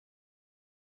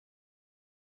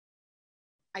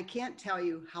I can't tell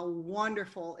you how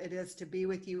wonderful it is to be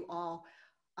with you all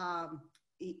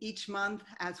each month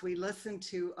as we listen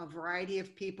to a variety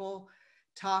of people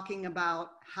talking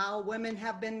about how women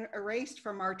have been erased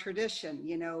from our tradition,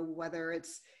 you know, whether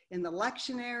it's in the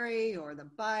lectionary or the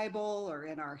Bible or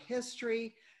in our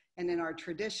history and in our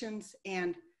traditions.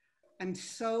 And I'm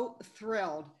so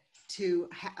thrilled to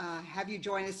have you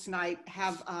join us tonight,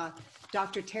 have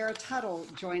Dr. Tara Tuttle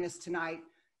join us tonight.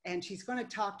 And she's going to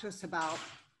talk to us about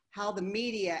how the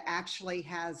media actually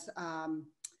has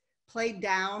played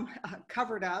down,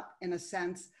 covered up in a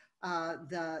sense,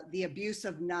 the abuse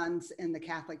of nuns in the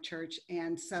Catholic Church.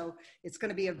 And so it's going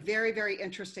to be a very, very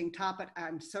interesting topic.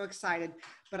 I'm so excited.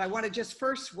 But I want to just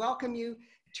first welcome you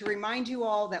to remind you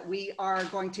all that we are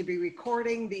going to be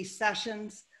recording these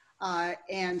sessions.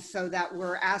 And so that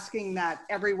we're asking that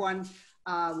everyone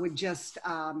would just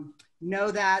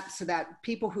know that, so that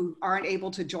people who aren't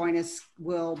able to join us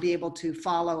will be able to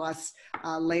follow us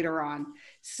later on.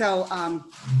 So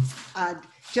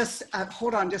just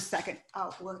hold on just a second.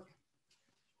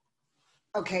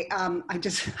 Okay, I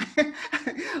just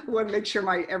want to make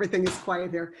sure everything is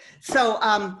quiet here. So,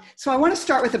 so I want to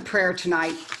start with a prayer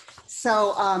tonight.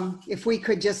 So if we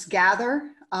could just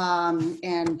gather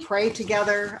and pray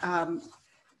together.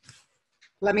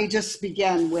 Let me just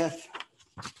begin with,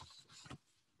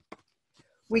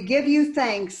 we give you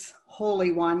thanks,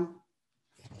 Holy One,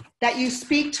 that you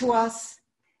speak to us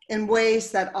in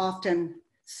ways that often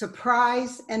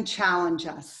surprise and challenge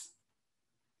us.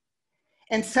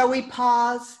 And so we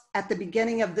pause at the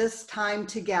beginning of this time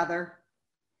together.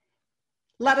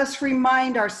 Let us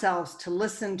remind ourselves to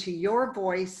listen to your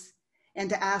voice and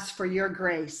to ask for your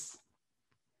grace.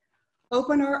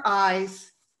 Open our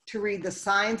eyes to read the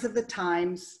signs of the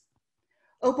times.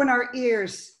 Open our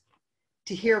ears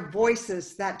to hear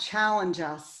voices that challenge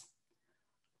us.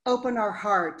 Open our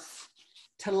hearts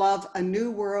to love a new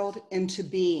world into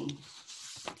being.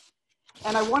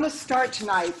 And I want to start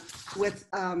tonight with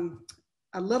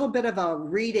a little bit of a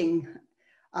reading.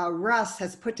 Russ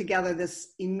has put together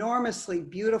this enormously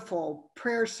beautiful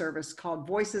prayer service called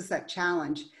Voices That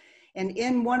Challenge. And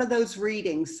in one of those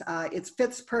readings, it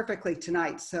fits perfectly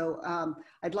tonight. So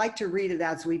I'd like to read it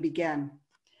as we begin.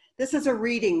 This is a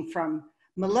reading from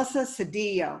Melissa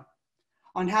Cedillo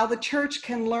on how the church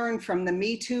can learn from the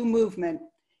Me Too movement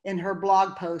in her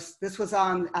blog post. This was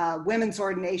on Women's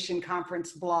Ordination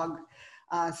Conference blog.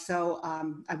 So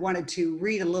I wanted to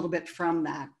read a little bit from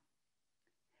that.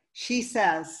 She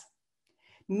says,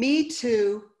 Me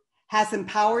Too has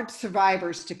empowered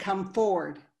survivors to come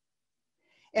forward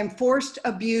and forced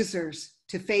abusers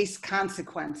to face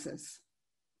consequences.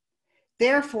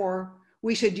 Therefore,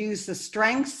 we should use the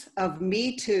strengths of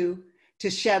Me Too to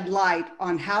shed light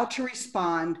on how to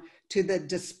respond to the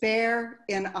despair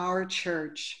in our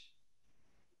church.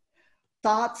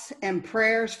 Thoughts and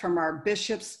prayers from our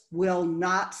bishops will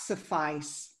not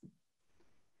suffice.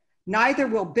 Neither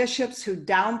will bishops who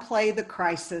downplay the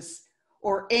crisis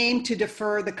or aim to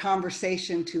defer the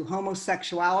conversation to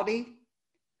homosexuality.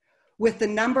 With the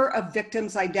number of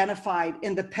victims identified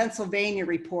in the Pennsylvania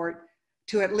report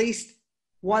to at least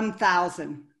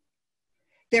 1,000,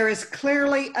 there is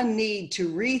clearly a need to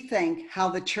rethink how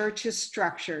the church is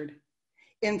structured.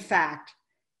 In fact,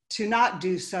 to not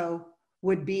do so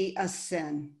would be a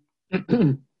sin.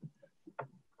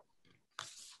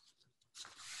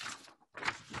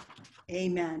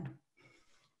 Amen.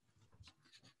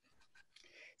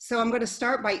 So I'm going to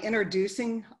start by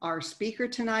introducing our speaker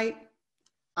tonight.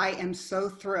 I am so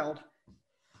thrilled.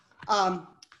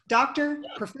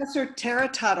 Professor Tara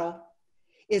Tuttle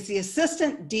is the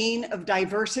Assistant Dean of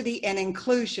Diversity and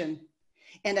Inclusion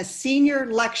and a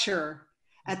senior lecturer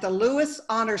at the Lewis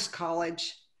Honors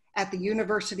College at the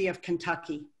University of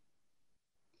Kentucky.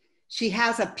 She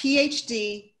has a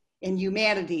PhD in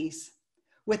humanities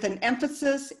with an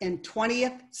emphasis in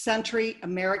 20th century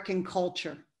American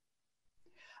culture,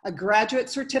 a graduate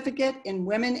certificate in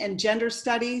women and gender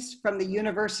studies from the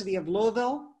University of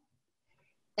Louisville,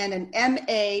 and an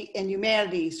MA in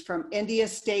humanities from Indiana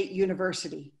State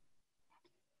University.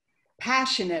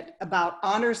 Passionate about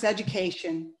honors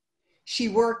education, she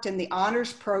worked in the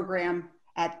honors program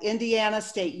at Indiana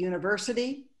State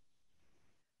University,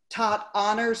 taught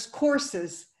honors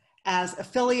courses as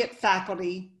affiliate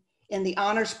faculty in the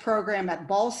honors program at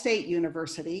Ball State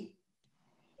University,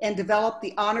 and developed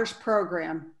the honors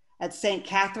program at St.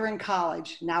 Catherine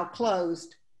College, now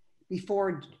closed,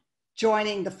 before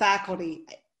joining the faculty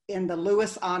in the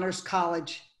Lewis Honors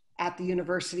College at the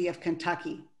University of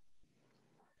Kentucky.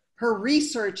 Her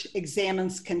research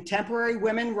examines contemporary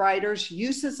women writers'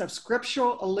 uses of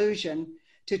scriptural allusion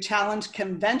to challenge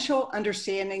conventional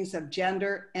understandings of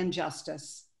gender and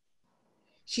justice.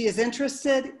 She is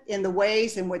interested in the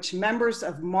ways in which members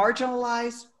of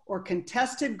marginalized or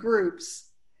contested groups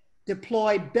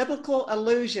deploy biblical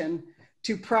allusion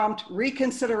to prompt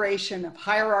reconsideration of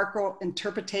hierarchical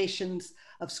interpretations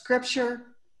of Scripture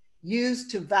used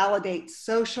to validate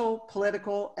social,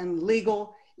 political, and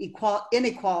legal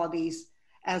inequalities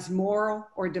as moral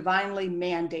or divinely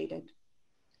mandated.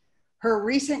 Her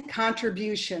recent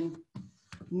contribution,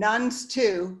 Nuns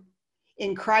Too,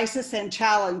 in Crisis and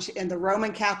Challenge in the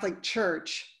Roman Catholic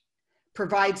Church,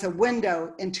 provides a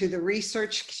window into the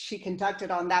research she conducted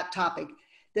on that topic.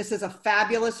 This is a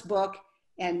fabulous book,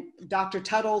 and Dr.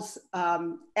 Tuttle's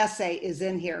essay is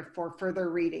in here for further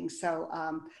reading. So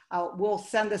we'll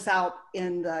send this out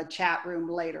in the chat room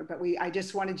later, but I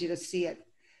just wanted you to see it.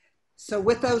 So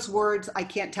with those words, I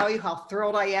can't tell you how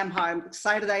thrilled I am, how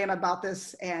excited I am about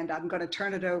this, and I'm going to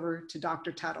turn it over to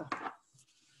Dr. Tuttle.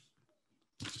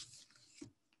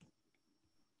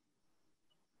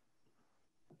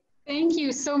 Thank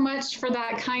you so much for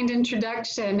that kind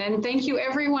introduction, and thank you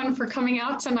everyone for coming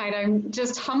out tonight. I'm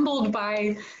just humbled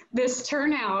by this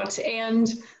turnout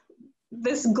and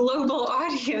this global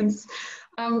audience.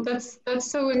 That's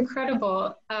so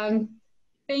incredible.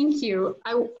 Thank you.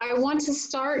 I want to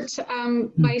start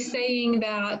by saying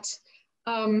that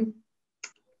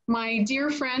my dear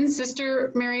friend,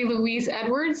 Sister Mary Louise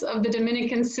Edwards of the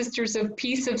Dominican Sisters of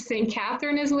Peace of St.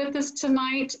 Catherine is with us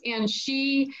tonight, and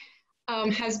she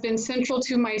has been central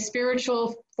to my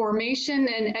spiritual formation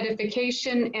and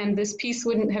edification, and this piece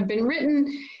wouldn't have been written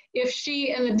if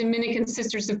she and the Dominican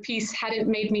Sisters of Peace hadn't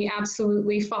made me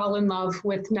absolutely fall in love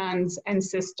with nuns and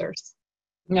sisters.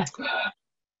 But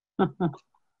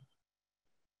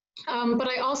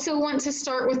I also want to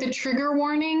start with a trigger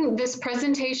warning. This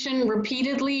presentation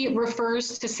repeatedly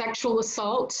refers to sexual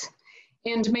assault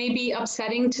and may be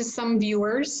upsetting to some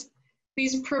viewers.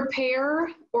 Please prepare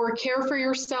or care for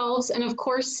yourselves, and of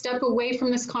course, step away from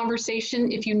this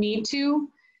conversation if you need to,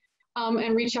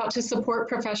 and reach out to support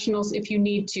professionals if you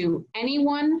need to.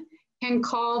 Anyone can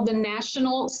call the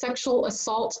National Sexual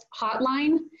Assault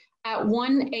Hotline at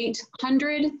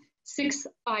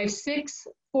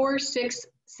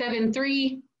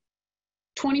 1-800-656-4673,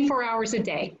 24 hours a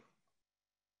day.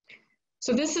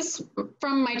 So this is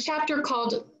from my chapter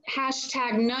called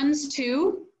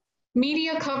 #NunsToo,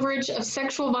 Media Coverage of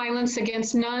Sexual Violence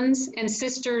Against Nuns and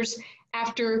Sisters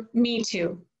After Me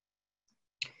Too.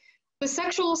 The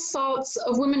sexual assaults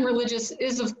of women religious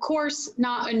is, of course,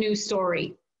 not a new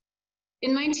story.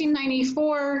 In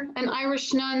 1994, an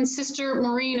Irish nun, Sister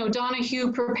Maureen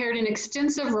O'Donoghue, prepared an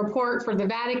extensive report for the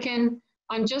Vatican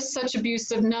on just such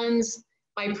abuse of nuns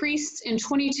by priests in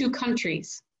 22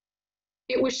 countries.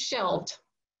 It was shelved.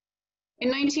 In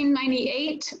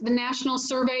 1998, the National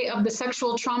Survey of the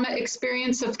Sexual Trauma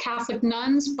Experience of Catholic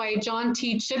Nuns by John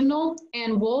T. Chibnall,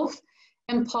 Ann Wolfe,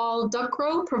 and Paul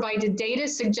Ducrow provided data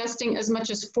suggesting as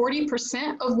much as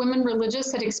 40% of women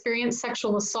religious had experienced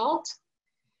sexual assault.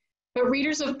 But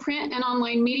readers of print and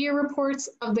online media reports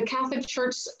of the Catholic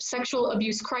Church's sexual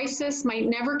abuse crisis might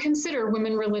never consider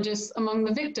women religious among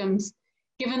the victims,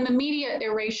 given the media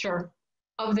erasure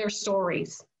of their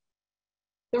stories.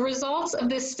 The results of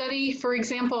this study, for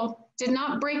example, did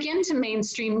not break into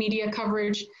mainstream media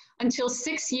coverage until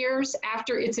 6 years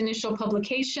after its initial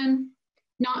publication,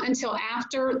 not until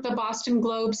after the Boston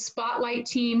Globe Spotlight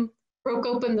team broke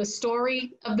open the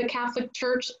story of the Catholic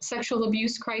Church sexual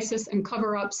abuse crisis and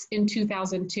cover-ups in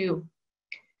 2002.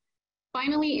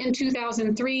 Finally, in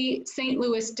 2003, St.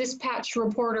 Louis Dispatch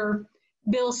reporter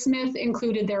Bill Smith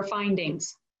included their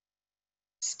findings.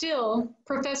 Still,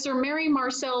 Professor Mary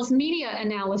Marcel's media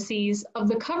analyses of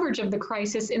the coverage of the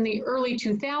crisis in the early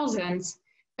 2000s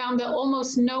found that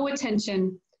almost no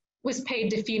attention was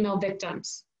paid to female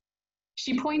victims.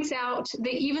 She points out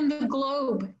that even the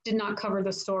Globe did not cover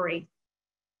the story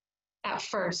at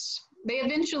first. They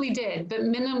eventually did, but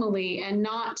minimally and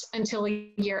not until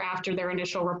a year after their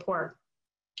initial report.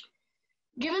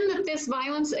 Given that this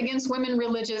violence against women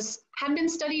religious had been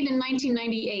studied in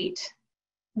 1998,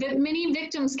 that many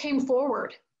victims came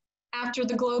forward after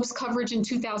the Globe's coverage in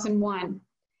 2001,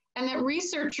 and that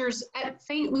researchers at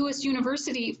St. Louis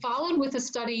University followed with a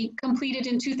study completed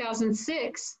in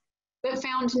 2006 that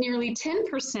found nearly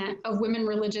 10% of women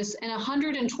religious in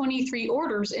 123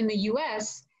 orders in the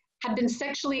US had been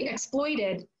sexually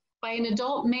exploited by an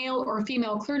adult male or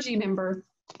female clergy member.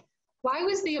 Why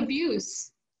was the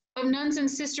abuse of nuns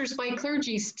and sisters by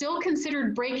clergy still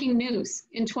considered breaking news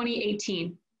in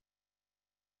 2018?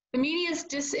 The media's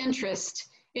disinterest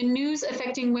in news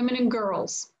affecting women and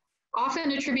girls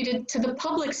often attributed to the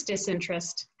public's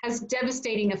disinterest, has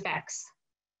devastating effects.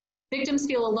 Victims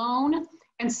feel alone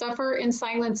and suffer in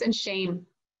silence and shame.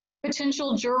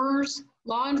 Potential jurors,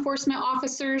 law enforcement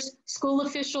officers, school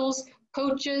officials,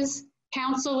 coaches,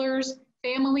 counselors,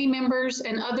 family members,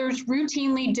 and others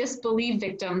routinely disbelieve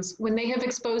victims when they have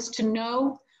exposed to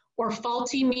no or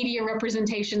faulty media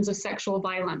representations of sexual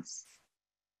violence.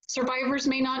 Survivors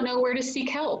may not know where to seek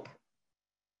help.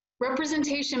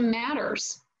 Representation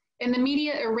matters, and the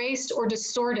media erased or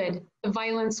distorted the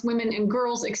violence women and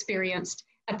girls experienced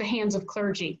at the hands of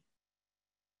clergy.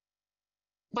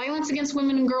 Violence against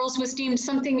women and girls was deemed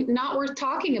something not worth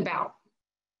talking about.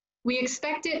 We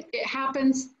expect it, it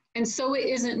happens, and so it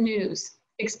isn't news,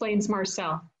 explains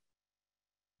Marcel.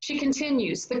 She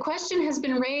continues, the question has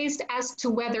been raised as to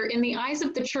whether in the eyes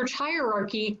of the church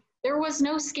hierarchy, there was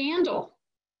no scandal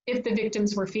if the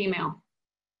victims were female.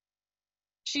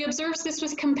 She observes this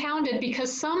was compounded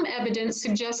because some evidence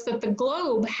suggests that the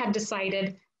Globe had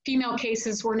decided female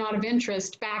cases were not of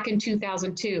interest back in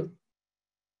 2002.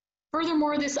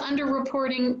 Furthermore, this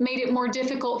underreporting made it more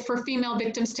difficult for female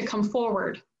victims to come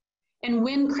forward and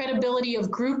win credibility of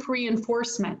group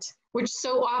reinforcement, which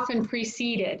so often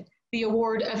preceded the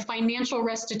award of financial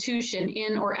restitution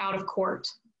in or out of court.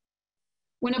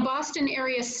 When a Boston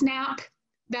area SNAP,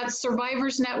 that's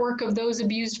Survivors Network of Those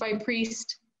Abused by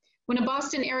Priests, when a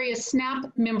Boston area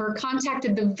SNAP member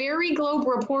contacted the very Globe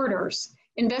reporters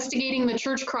investigating the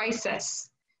church crisis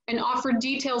and offered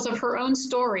details of her own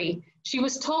story, she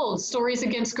was told stories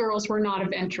against girls were not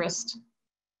of interest.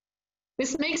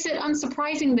 This makes it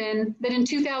unsurprising then that in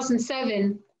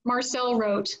 2007, Marcel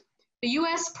wrote, the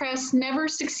US press never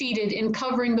succeeded in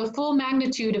covering the full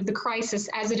magnitude of the crisis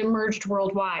as it emerged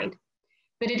worldwide,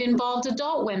 that it involved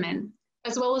adult women,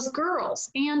 as well as girls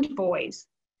and boys,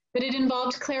 that it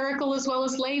involved clerical as well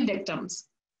as lay victims,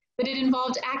 that it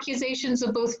involved accusations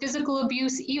of both physical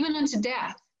abuse, even unto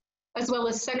death, as well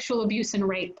as sexual abuse and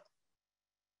rape.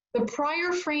 The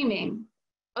prior framing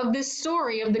of this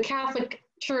story of the Catholic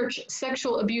Church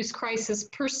sexual abuse crisis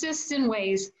persists in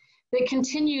ways that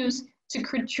continues to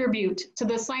contribute to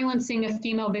the silencing of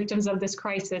female victims of this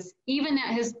crisis, even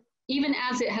as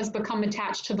it has become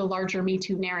attached to the larger Me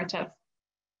Too narrative.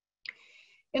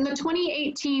 In the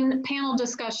 2018 panel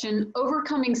discussion,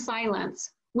 Overcoming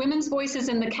Silence, Women's Voices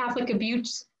in the Catholic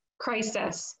Abuse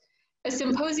Crisis, a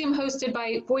symposium hosted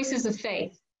by Voices of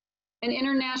Faith, an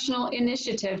international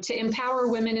initiative to empower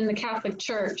women in the Catholic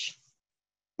Church,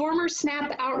 former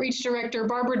SNAP outreach director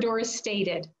Barbara Doris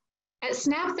stated, at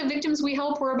SNAP, the victims we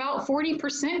help were about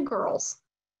 40% girls.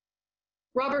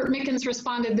 Robert Mickens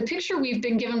responded, the picture we've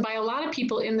been given by a lot of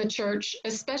people in the church,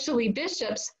 especially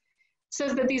bishops,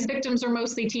 says that these victims are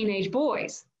mostly teenage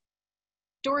boys.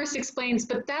 Doris explains,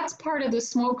 but that's part of the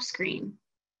smokescreen.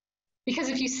 Because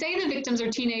if you say the victims are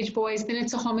teenage boys, then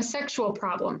it's a homosexual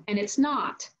problem, and it's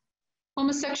not.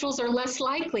 Homosexuals are less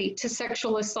likely to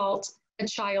sexual assault a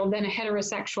child than a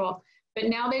heterosexual. But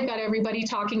now they've got everybody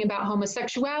talking about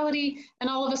homosexuality, and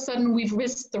all of a sudden we've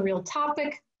missed the real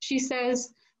topic, she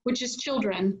says, which is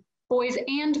children, boys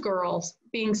and girls,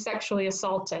 being sexually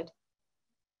assaulted.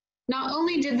 Not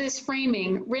only did this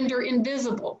framing render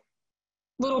invisible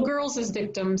little girls as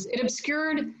victims, it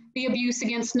obscured the abuse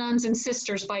against nuns and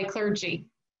sisters by clergy.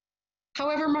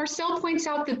 However, Marcel points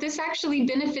out that this actually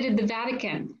benefited the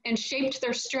Vatican and shaped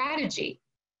their strategy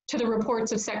to the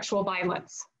reports of sexual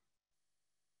violence.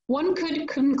 One could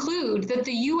conclude that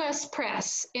the US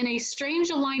press, in a strange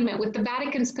alignment with the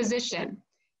Vatican's position,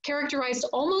 characterized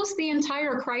almost the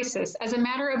entire crisis as a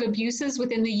matter of abuses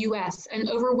within the US and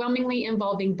overwhelmingly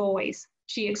involving boys,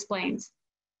 she explains.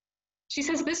 She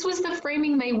says this was the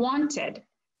framing they wanted,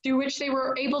 through which they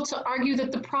were able to argue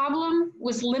that the problem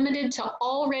was limited to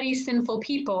already sinful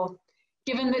people,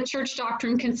 given that church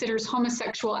doctrine considers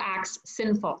homosexual acts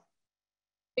sinful.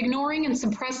 Ignoring and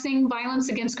suppressing violence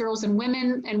against girls and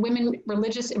women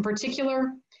religious in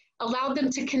particular, allowed them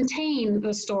to contain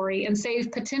the story and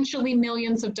save potentially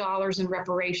millions of dollars in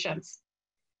reparations.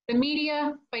 The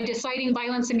media, by deciding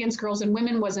violence against girls and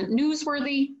women wasn't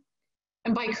newsworthy,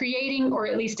 and by creating or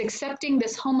at least accepting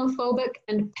this homophobic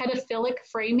and pedophilic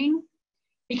framing,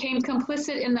 became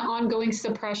complicit in the ongoing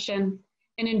suppression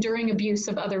and enduring abuse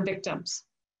of other victims.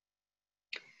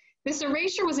 This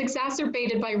erasure was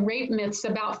exacerbated by rape myths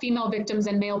about female victims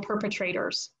and male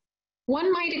perpetrators.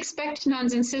 One might expect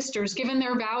nuns and sisters, given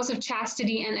their vows of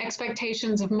chastity and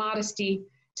expectations of modesty,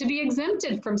 to be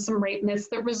exempted from some rape myths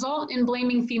that result in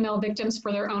blaming female victims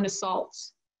for their own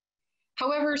assaults.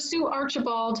 However, Sue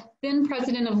Archibald, then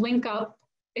president of Link Up,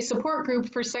 a support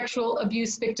group for sexual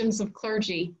abuse victims of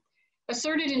clergy,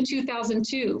 asserted in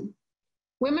 2002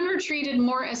 Women are treated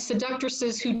more as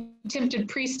seductresses who tempted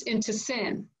priests into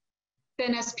sin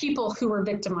than as people who were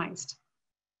victimized.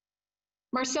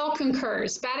 Marcel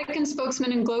concurs. Vatican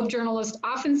spokesman and Globe journalist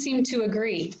often seem to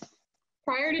agree,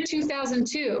 prior to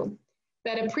 2002,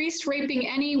 that a priest raping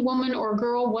any woman or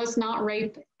girl was not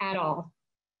rape at all.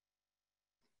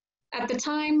 At the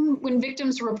time when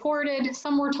victims reported,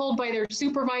 some were told by their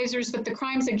supervisors that the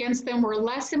crimes against them were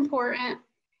less important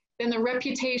than the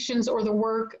reputations or the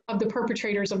work of the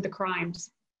perpetrators of the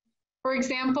crimes. For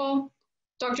example,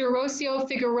 Dr. Rocio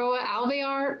Figueroa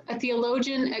Alvear, a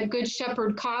theologian at Good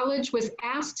Shepherd College, was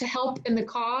asked to help in the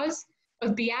cause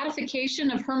of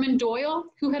beatification of Herman Doyle,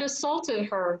 who had assaulted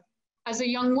her as a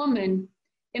young woman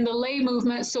in the lay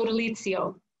movement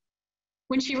Sodalizio.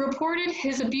 When she reported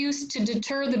his abuse to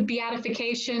deter the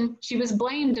beatification, she was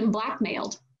blamed and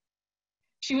blackmailed.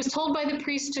 She was told by the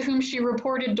priest to whom she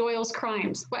reported Doyle's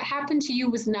crimes, "What happened to you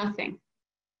was nothing.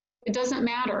 It doesn't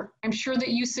matter. I'm sure that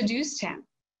you seduced him.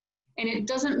 And it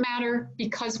doesn't matter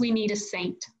because we need a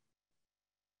saint."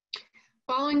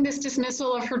 Following this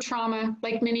dismissal of her trauma,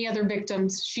 like many other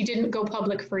victims, she didn't go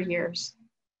public for years.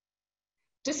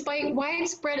 Despite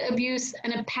widespread abuse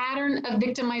and a pattern of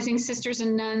victimizing sisters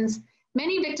and nuns,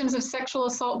 many victims of sexual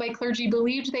assault by clergy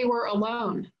believed they were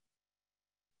alone.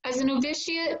 As a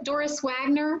novitiate, Doris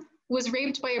Wagner was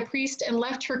raped by a priest and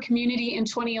left her community in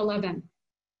 2011.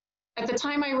 At the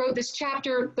time I wrote this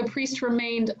chapter, the priest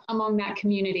remained among that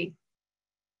community.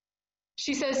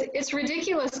 She says, "It's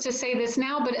ridiculous to say this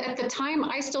now, but at the time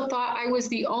I still thought I was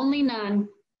the only nun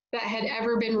that had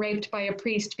ever been raped by a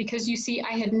priest because, you see,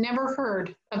 I had never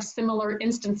heard of similar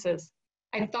instances.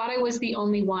 I thought I was the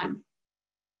only one."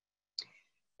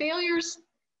 Failures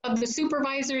of the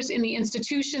supervisors in the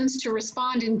institutions to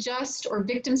respond in just or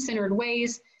victim-centered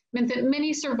ways meant that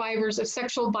many survivors of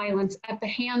sexual violence at the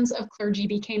hands of clergy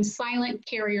became silent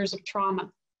carriers of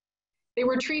trauma. They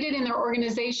were treated in their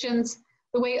organizations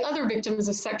the way other victims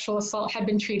of sexual assault had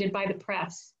been treated by the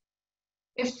press.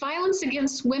 If violence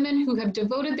against women who have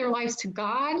devoted their lives to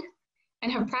God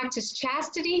and have practiced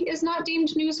chastity is not deemed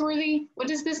newsworthy, what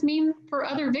does this mean for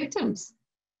other victims?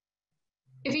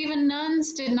 If even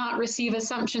nuns did not receive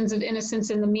assumptions of innocence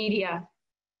in the media,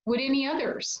 would any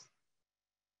others?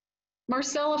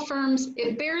 Marcel affirms,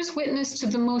 "It bears witness to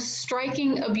the most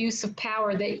striking abuse of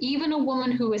power that even a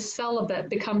woman who is celibate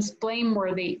becomes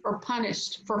blameworthy or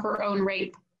punished for her own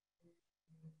rape.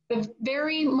 The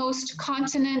very most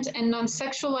continent and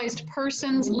non-sexualized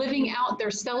persons living out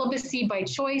their celibacy by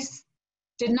choice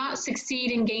did not succeed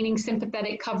in gaining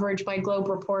sympathetic coverage by Globe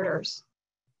reporters."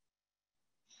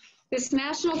 This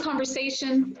national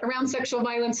conversation around sexual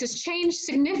violence has changed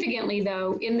significantly,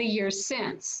 though, in the years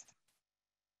since.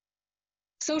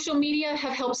 Social media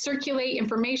have helped circulate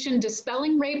information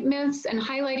dispelling rape myths and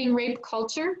highlighting rape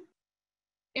culture,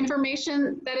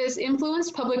 information that has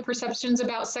influenced public perceptions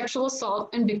about sexual assault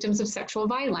and victims of sexual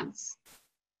violence.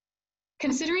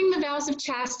 Considering the vows of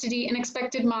chastity and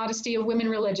expected modesty of women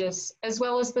religious, as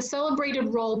well as the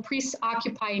celebrated role priests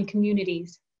occupy in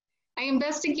communities, I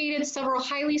investigated several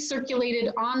highly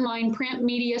circulated online print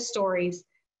media stories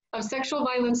of sexual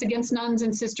violence against nuns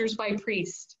and sisters by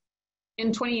priests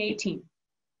in 2018.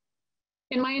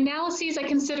 In my analyses, I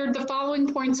considered the following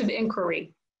points of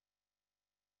inquiry.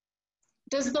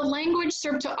 Does the language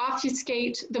serve to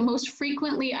obfuscate the most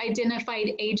frequently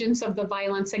identified agents of the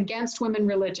violence against women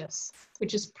religious,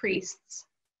 which is priests?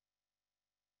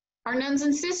 Are nuns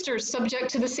and sisters subject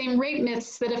to the same rape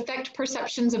myths that affect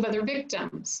perceptions of other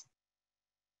victims?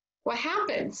 What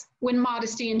happens when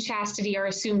modesty and chastity are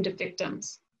assumed of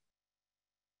victims?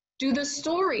 Do the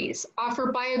stories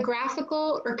offer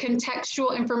biographical or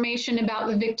contextual information about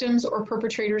the victims' or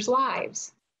perpetrators'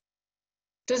 lives?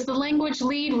 Does the language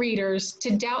lead readers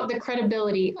to doubt the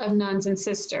credibility of nuns and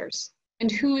sisters?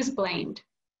 And who is blamed?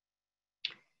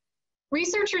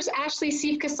 Researchers Ashley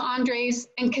Sifkas-Andres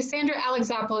and Cassandra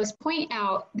Alexopoulos point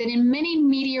out that in many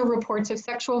media reports of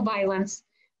sexual violence,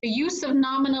 the use of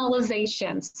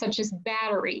nominalizations such as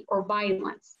battery or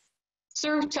violence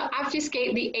serve to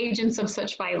obfuscate the agents of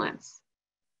such violence.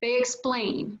 They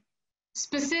explain,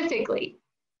 specifically,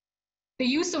 the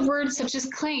use of words such as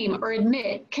claim or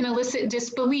admit can elicit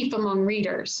disbelief among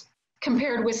readers,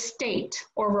 compared with state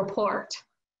or report.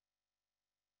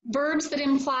 Verbs that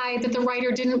imply that the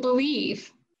writer didn't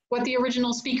believe what the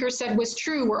original speaker said was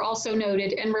true were also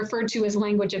noted and referred to as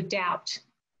language of doubt.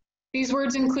 These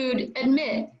words include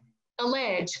admit,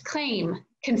 allege, claim,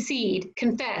 concede,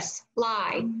 confess,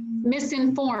 lie,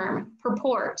 misinform,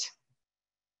 purport.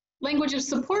 Language of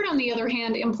support, on the other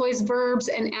hand, employs verbs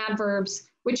and adverbs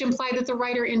which imply that the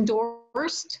writer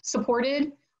endorsed,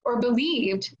 supported, or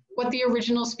believed what the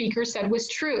original speaker said was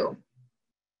true,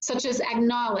 such as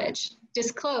acknowledge,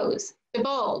 disclose,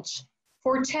 divulge,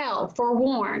 foretell,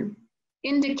 forewarn,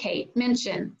 indicate,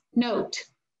 mention, note,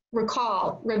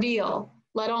 recall, reveal,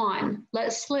 let on,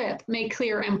 let slip, make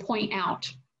clear, and point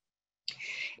out.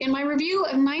 In my review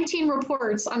of 19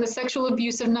 reports on the sexual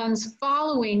abuse of nuns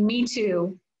following Me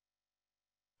Too,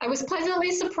 I was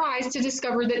pleasantly surprised to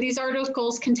discover that these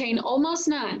articles contain almost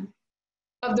none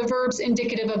of the verbs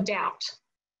indicative of doubt.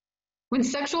 When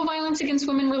sexual violence against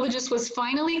women religious was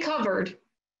finally covered,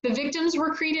 the victims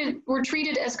were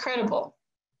treated as credible,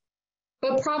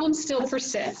 but problems still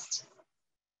persist.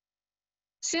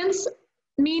 Since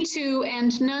Me Too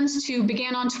and Nuns Too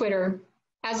began on Twitter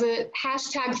as a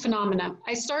hashtag phenomena,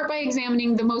 I start by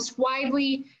examining the most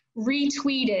widely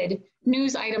retweeted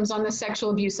news items on the sexual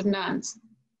abuse of nuns.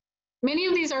 Many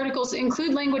of these articles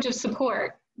include language of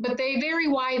support, but they vary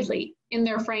widely in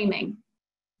their framing.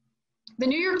 The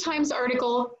New York Times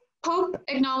article, Pope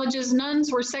Acknowledges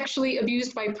Nuns Were Sexually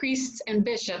Abused by Priests and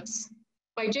Bishops,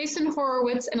 by Jason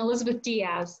Horowitz and Elizabeth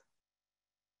Diaz,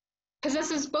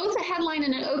 possesses both a headline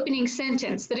and an opening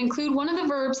sentence that include one of the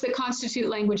verbs that constitute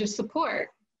language of support.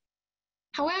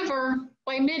 However,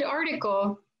 by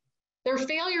mid-article, their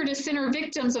failure to center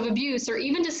victims of abuse or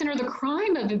even to center the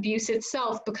crime of abuse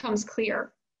itself becomes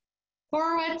clear.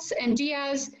 Horowitz and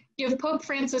Diaz give Pope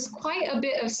Francis quite a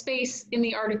bit of space in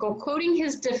the article, quoting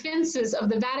his defenses of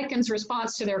the Vatican's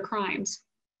response to their crimes.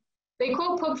 They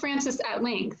quote Pope Francis at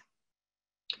length.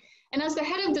 And as the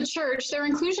head of the church, their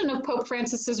inclusion of Pope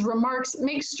Francis's remarks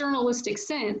makes journalistic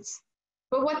sense,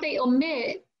 but what they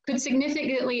omit could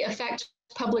significantly affect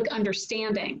public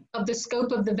understanding of the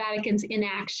scope of the Vatican's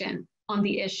inaction on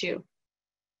the issue.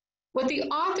 What the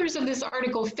authors of this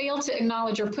article fail to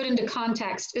acknowledge or put into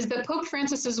context is that Pope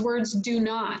Francis's words do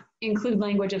not include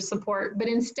language of support, but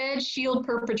instead shield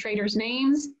perpetrators'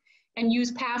 names and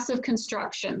use passive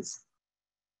constructions.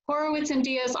 Horowitz and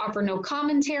Diaz offer no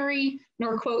commentary,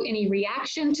 nor quote any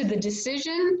reaction to the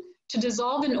decision to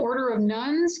dissolve an order of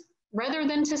nuns, rather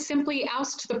than to simply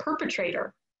oust the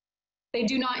perpetrator. They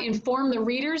do not inform the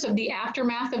readers of the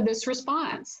aftermath of this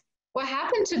response. What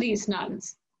happened to these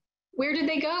nuns? Where did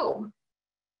they go?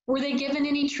 Were they given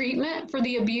any treatment for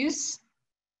the abuse?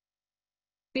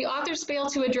 The authors fail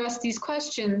to address these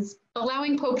questions,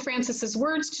 allowing Pope Francis's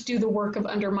words to do the work of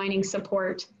undermining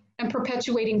support and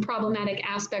perpetuating problematic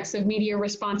aspects of media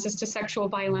responses to sexual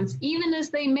violence, even as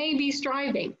they may be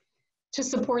striving to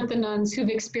support the nuns who've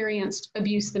experienced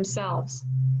abuse themselves.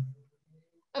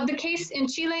 Of the case in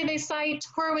Chile they cite,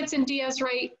 Horowitz and Diaz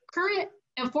write, current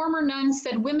and former nuns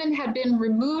said women had been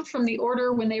removed from the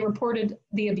order when they reported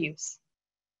the abuse.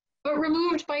 But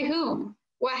removed by whom?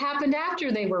 What happened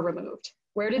after they were removed?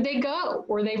 Where did they go?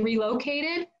 Were they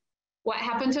relocated? What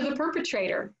happened to the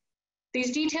perpetrator?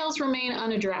 These details remain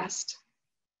unaddressed.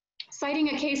 Citing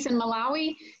a case in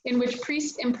Malawi in which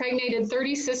priests impregnated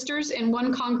 30 sisters in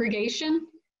one congregation,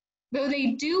 though they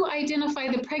do identify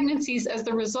the pregnancies as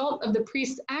the result of the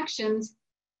priest's actions,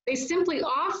 they simply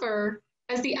offer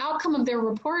as the outcome of their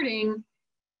reporting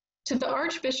to the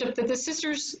archbishop that the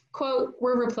sisters, quote,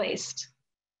 were replaced.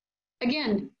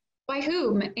 Again, by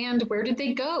whom and where did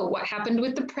they go? What happened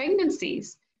with the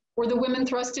pregnancies? Were the women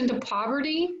thrust into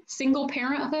poverty, single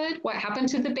parenthood? What happened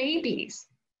to the babies?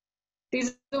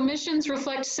 These omissions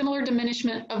reflect similar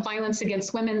diminishment of violence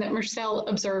against women that Marcel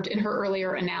observed in her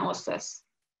earlier analysis.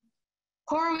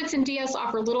 Horowitz and Diaz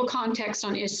offer little context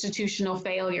on institutional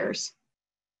failures.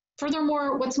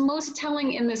 Furthermore, what's most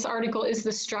telling in this article is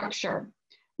the structure.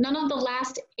 None of the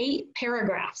last 8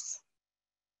 paragraphs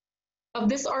of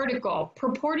this article,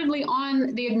 purportedly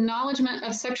on the acknowledgement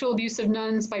of sexual abuse of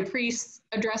nuns by priests,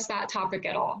 address that topic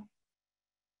at all.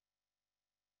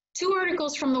 2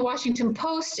 articles from the Washington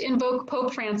Post invoke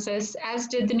Pope Francis, as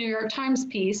did the New York Times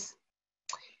piece.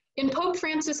 In Pope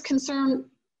Francis confirms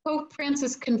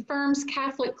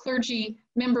Catholic clergy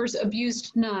members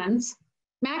abused nuns,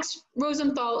 Max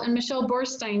Rosenthal and Michelle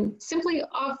Borstein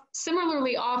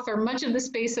similarly offer much of the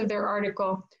space of their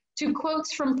article to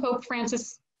quotes from Pope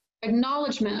Francis'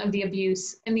 acknowledgement of the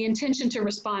abuse and the intention to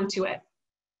respond to it.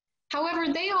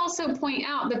 However, they also point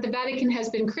out that the Vatican has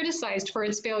been criticized for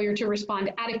its failure to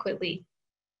respond adequately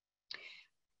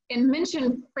and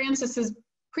mention Francis's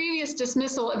previous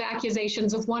dismissal of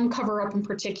accusations of one cover-up in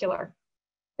particular.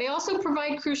 They also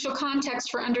provide crucial context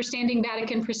for understanding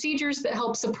Vatican procedures that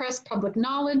help suppress public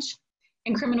knowledge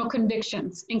and criminal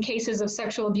convictions in cases of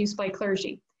sexual abuse by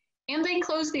clergy. And they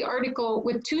close the article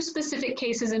with 2 specific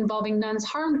cases involving nuns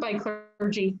harmed by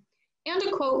clergy, and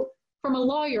a quote from a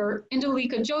lawyer,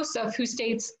 Indalika Joseph, who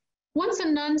states, "Once a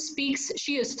nun speaks,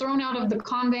 she is thrown out of the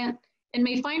convent and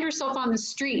may find herself on the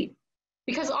street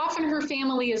because often her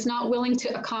family is not willing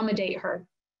to accommodate her.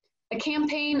 A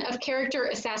campaign of character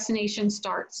assassination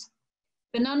starts.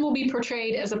 The nun will be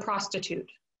portrayed as a prostitute.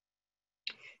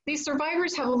 These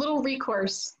survivors have little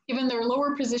recourse given their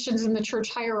lower positions in the church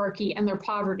hierarchy and their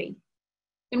poverty.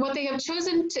 In what they have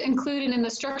chosen to include in the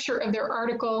structure of their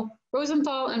article,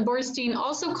 Rosenthal and Borstein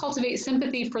also cultivate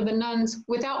sympathy for the nuns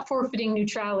without forfeiting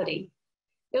neutrality,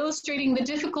 illustrating the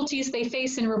difficulties they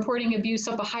face in reporting abuse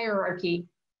up a hierarchy,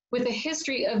 with a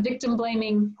history of victim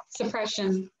blaming,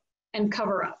 suppression, and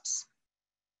cover-ups.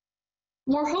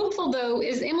 More hopeful, though,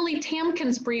 is Emily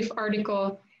Tamkin's brief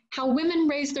article, How Women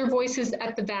Raise Their Voices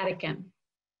at the Vatican,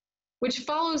 which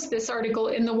follows this article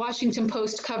in the Washington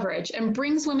Post coverage and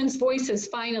brings women's voices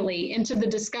finally into the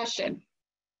discussion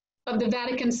of the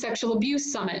Vatican Sexual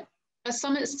Abuse Summit, a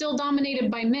summit still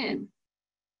dominated by men.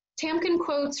 Tamkin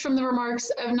quotes from the remarks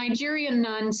of Nigerian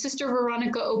nun Sister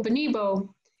Veronica Openibo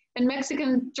and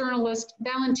Mexican journalist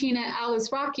Valentina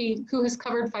Alizraki, who has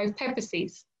covered 5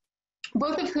 papacies,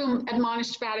 both of whom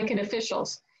admonished Vatican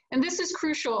officials. And this is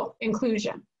crucial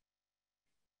inclusion.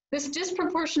 This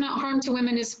disproportionate harm to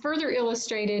women is further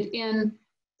illustrated in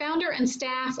founder and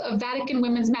staff of Vatican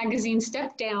Women's Magazine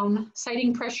Step Down,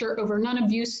 citing pressure over nun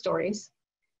abuse stories,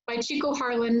 by Chico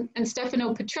Harlan and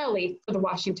Stefano Petrelli for the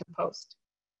Washington Post.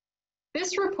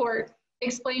 This report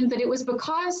explained that it was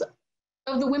because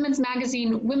of the women's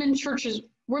magazine Women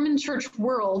Church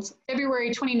World's February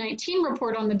 2019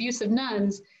 report on the abuse of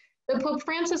nuns that Pope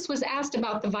Francis was asked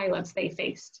about the violence they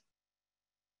faced,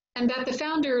 and that the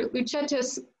founder, Lucetta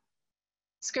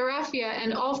Scarafia,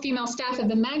 and all female staff of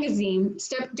the magazine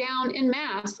stepped down en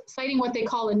masse, citing what they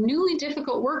call a newly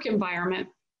difficult work environment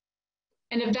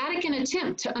and a Vatican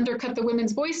attempt to undercut the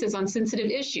women's voices on sensitive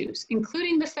issues,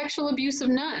 including the sexual abuse of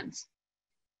nuns.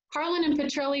 Harlan and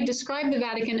Petrelli describe the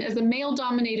Vatican as a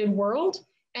male-dominated world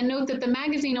and note that the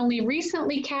magazine only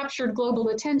recently captured global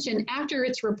attention after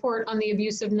its report on the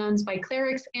abuse of nuns by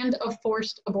clerics and of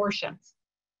forced abortions.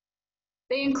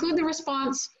 They include the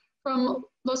response from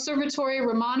L'Osservatore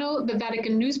Romano, the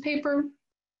Vatican newspaper,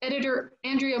 editor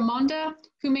Andrea Monda,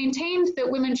 who maintained that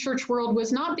Women's Church World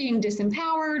was not being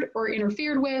disempowered or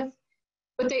interfered with,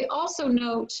 but they also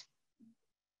note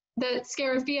that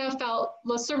Scarafia felt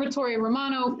L'Osservatore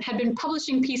Romano had been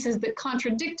publishing pieces that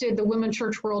contradicted the Women's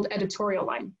Church World editorial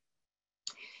line,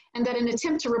 and that an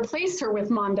attempt to replace her with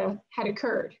Monda had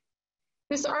occurred.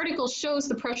 This article shows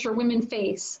the pressure women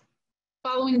face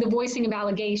following the voicing of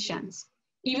allegations,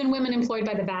 even women employed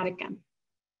by the Vatican.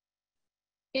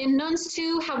 In Nuns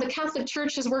 2, How the Catholic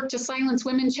Church has worked to silence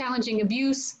women challenging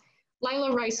abuse,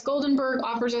 Lila Rice Goldenberg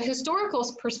offers a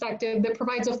historical perspective that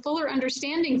provides a fuller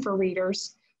understanding for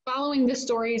readers following the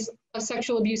stories of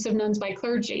sexual abuse of nuns by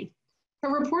clergy. Her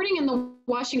reporting in the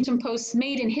Washington Post's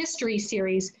Made in History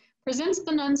series presents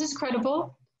the nuns as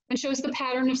credible and shows the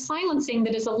pattern of silencing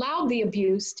that has allowed the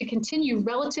abuse to continue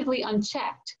relatively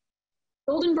unchecked.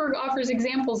 Goldenberg offers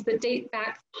examples that date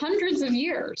back hundreds of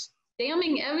years,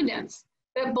 damning evidence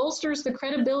that bolsters the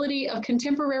credibility of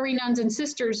contemporary nuns and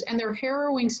sisters and their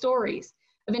harrowing stories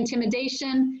of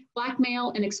intimidation,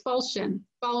 blackmail, and expulsion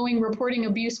following reporting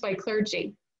abuse by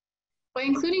clergy. By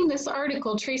including this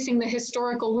article tracing the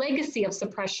historical legacy of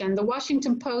suppression, the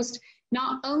Washington Post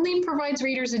not only provides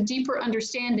readers a deeper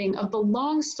understanding of the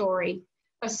long story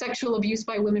of sexual abuse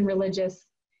by women religious,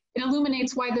 it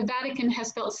illuminates why the Vatican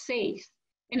has felt safe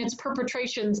in its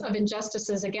perpetrations of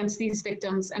injustices against these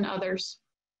victims and others.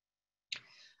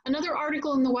 Another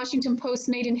article in the Washington Post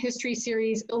Made in History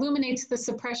series illuminates the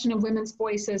suppression of women's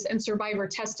voices and survivor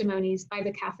testimonies by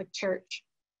the Catholic Church.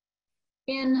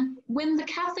 In When the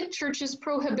Catholic Church's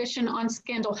Prohibition on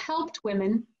Scandal Helped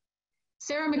Women,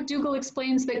 Sarah McDougall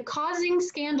explains that causing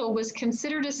scandal was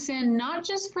considered a sin not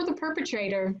just for the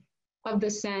perpetrator of the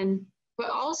sin, but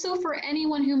also for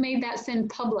anyone who made that sin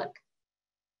public.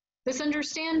 This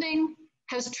understanding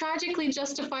has tragically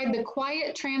justified the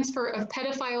quiet transfer of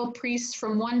pedophile priests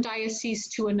from one diocese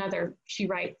to another, she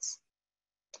writes.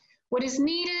 What is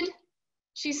needed,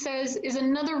 she says, is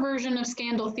another version of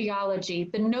scandal theology,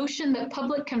 the notion that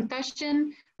public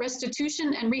confession,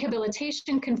 restitution, and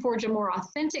rehabilitation can forge a more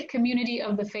authentic community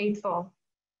of the faithful.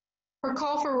 Her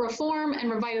call for reform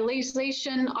and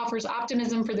revitalization offers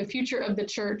optimism for the future of the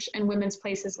church and women's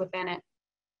places within it.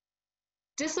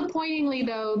 Disappointingly,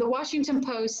 though, the Washington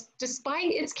Post,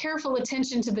 despite its careful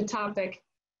attention to the topic,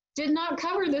 did not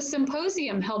cover the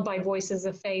symposium held by Voices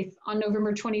of Faith on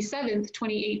November 27,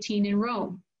 2018 in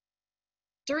Rome.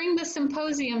 During the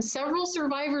symposium, several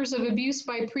survivors of abuse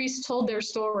by priests told their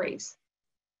stories.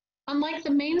 Unlike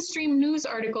the mainstream news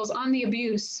articles on the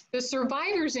abuse, the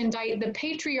survivors indict the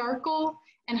patriarchal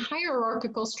and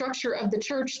hierarchical structure of the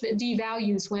church that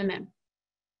devalues women.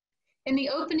 In the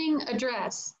opening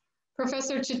address,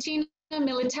 Professor Cettina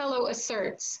Militello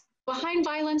asserts, "Behind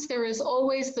violence, there is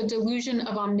always the delusion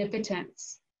of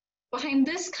omnipotence. Behind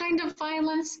this kind of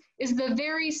violence is the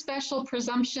very special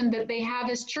presumption that they have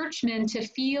as churchmen to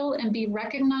feel and be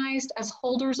recognized as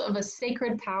holders of a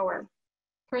sacred power.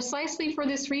 Precisely for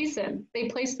this reason, they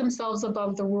place themselves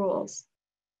above the rules."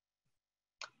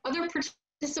 Other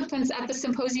participants at the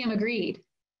symposium agreed.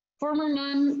 Former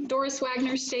nun Doris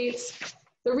Wagner states,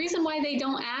 "The reason why they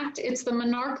don't act, it's the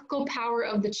monarchical power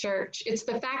of the church. It's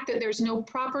the fact that there's no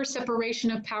proper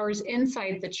separation of powers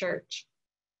inside the church."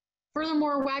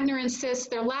 Furthermore, Wagner insists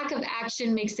their lack of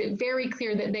action makes it very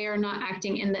clear that they are not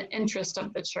acting in the interest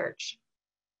of the church.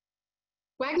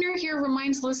 Wagner here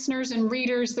reminds listeners and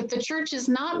readers that the church is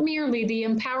not merely the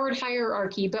empowered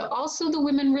hierarchy, but also the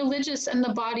women religious and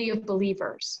the body of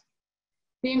believers.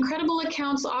 The incredible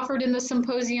accounts offered in the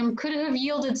symposium could have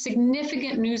yielded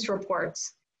significant news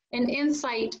reports and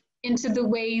insight into the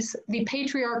ways the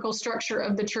patriarchal structure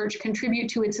of the church contribute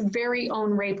to its very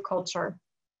own rape culture.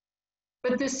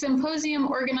 But this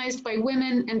symposium, organized by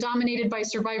women and dominated by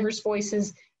survivors'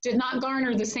 voices, did not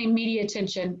garner the same media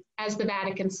attention as the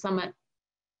Vatican Summit.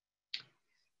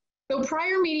 Though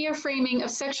prior media framing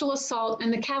of sexual assault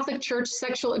and the Catholic Church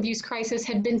sexual abuse crisis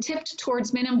had been tipped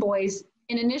towards men and boys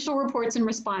in initial reports and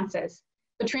responses,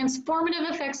 the transformative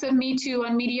effects of Me Too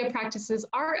on media practices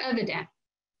are evident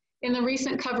in the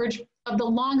recent coverage of the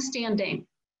long-standing,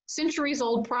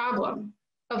 centuries-old problem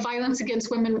of violence against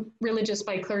women religious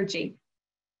by clergy.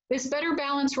 This better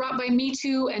balance wrought by Me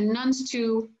Too and Nuns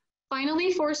Too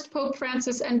finally forced Pope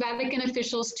Francis and Vatican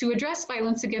officials to address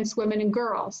violence against women and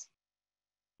girls.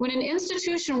 When an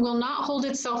institution will not hold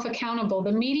itself accountable,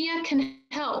 the media can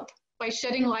help by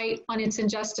shedding light on its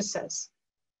injustices.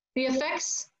 The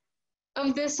effects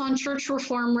of this on church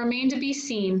reform remain to be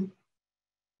seen,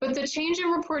 but the change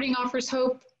in reporting offers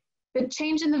hope that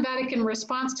change in the Vatican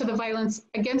response to the violence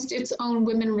against its own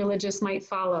women religious might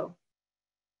follow.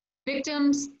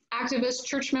 Victims, activists,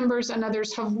 church members, and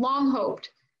others have long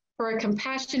hoped for a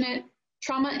compassionate,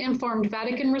 trauma-informed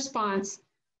Vatican response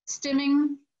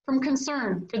stemming from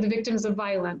concern for the victims of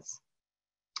violence.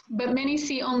 But many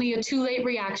see only a too late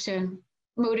reaction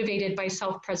motivated by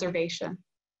self-preservation.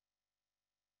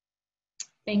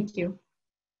 Thank you.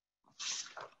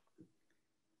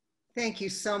 Thank you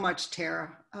so much,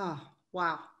 Tara. Oh,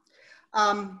 wow.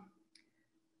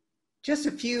 Just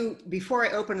a few, before I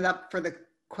open it up for the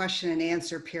question and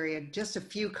answer period, just a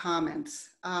few comments.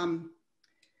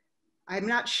 I'm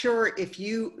not sure if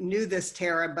you knew this,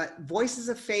 Tara, but Voices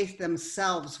of Faith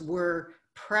themselves were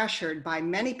pressured by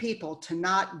many people to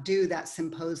not do that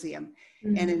symposium,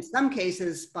 and in some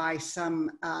cases by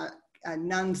some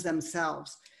nuns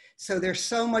themselves. So there's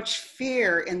so much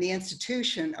fear in the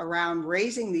institution around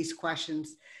raising these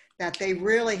questions that they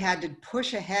really had to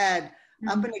push ahead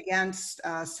up and against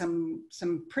some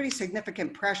pretty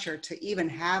significant pressure to even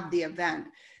have the event.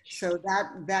 So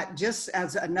that just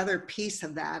as another piece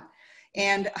of that.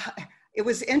 And it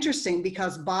was interesting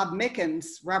because Robert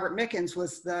Mickens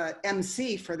was the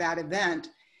MC for that event.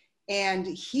 And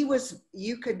he was,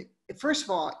 first of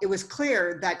all, it was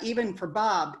clear that even for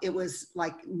Bob, it was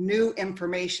like new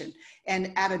information,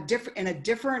 and in a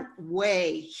different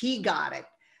way, he got it.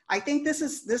 I think this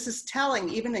is telling,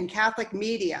 even in Catholic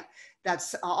media,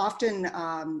 that's often,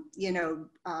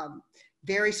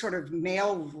 very sort of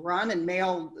male run and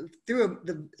male through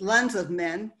the lens of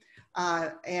men.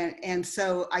 And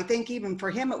so I think even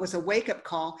for him, it was a wake-up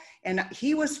call. And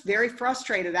he was very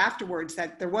frustrated afterwards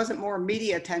that there wasn't more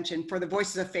media attention for the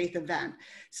Voices of Faith event.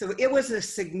 So it was a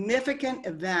significant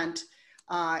event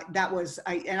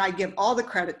and I give all the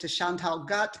credit to Chantal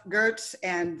Gertz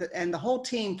and the whole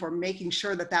team for making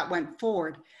sure that went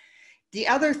forward. The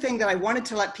other thing that I wanted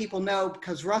to let people know,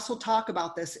 because Russ will talk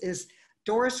about this, is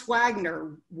Doris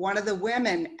Wagner, one of the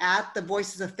women at the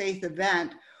Voices of Faith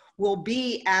event, will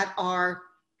be at our,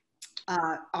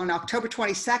 on October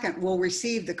 22nd, we'll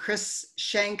receive the Chris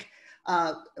Schenck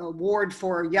Award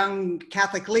for Young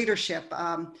Catholic Leadership.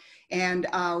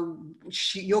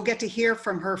 You'll get to hear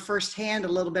from her firsthand a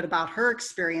little bit about her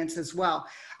experience as well.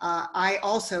 I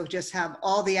also just have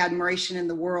all the admiration in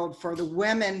the world for the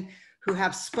women who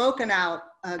have spoken out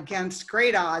against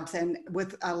great odds and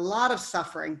with a lot of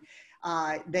suffering.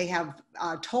 They have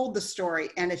told the story,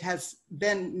 and it has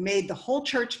made the whole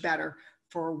church better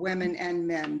for women and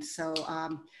men. So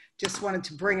just wanted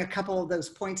to bring a couple of those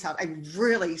points out. I'm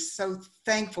really so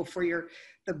thankful for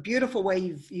the beautiful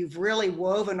way you've really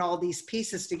woven all these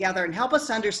pieces together and help us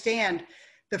understand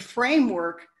the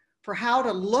framework for how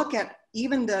to look at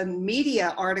even the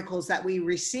media articles that we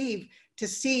receive to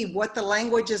see what the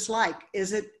language is like.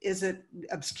 Is it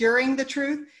obscuring the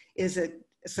truth? Is it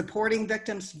supporting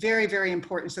victims? Very, very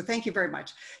important. So thank you very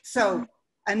much. So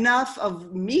enough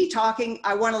of me talking.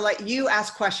 I want to let you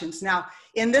ask questions. Now,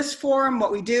 in this forum,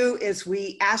 what we do is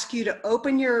we ask you to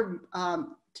open your,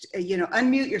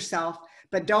 unmute yourself,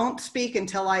 but don't speak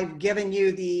until I've given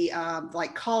you the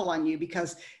call on you,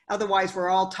 because otherwise we're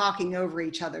all talking over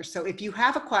each other. So if you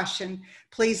have a question,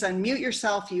 please unmute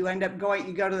yourself. You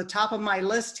go to the top of my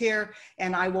list here,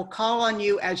 and I will call on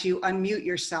you as you unmute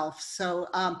yourself. So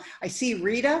I see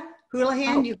Rita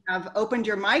Houlihan, you have opened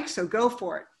your mic, so go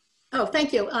for it. Oh,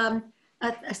 thank you.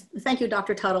 Thank you,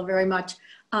 Dr. Tuttle, very much.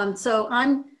 So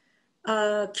I'm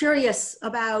curious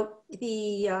about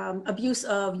the abuse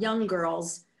of young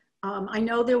girls. I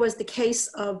know there was the case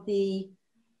of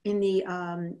in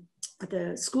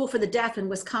the School for the Deaf in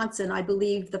Wisconsin. I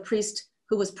believe the priest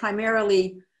who was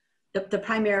primarily the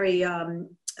primary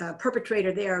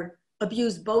perpetrator there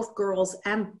abused both girls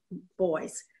and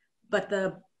boys, but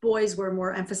the boys were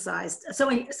more emphasized. So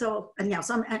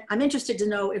I'm interested to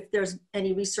know if there's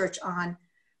any research on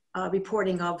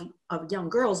reporting of young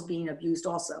girls being abused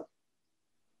also.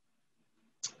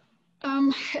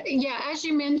 Yeah, as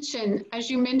you mentioned,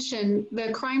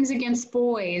 the crimes against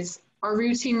boys are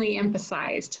routinely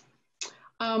emphasized.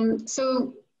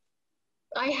 So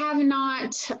I have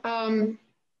not,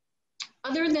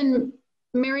 other than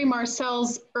Mary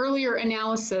Marcel's earlier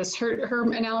analysis, her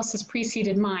analysis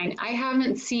preceded mine, I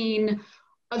haven't seen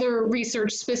other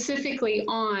research specifically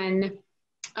on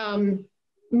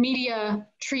media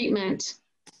treatment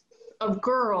of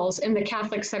girls in the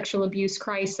Catholic sexual abuse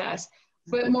crisis.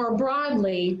 But more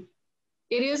broadly,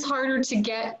 it is harder to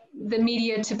get the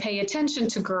media to pay attention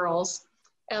to girls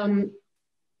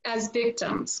as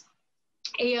victims.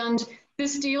 And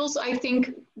this deals, I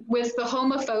think, with the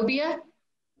homophobia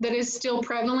that is still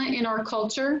prevalent in our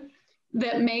culture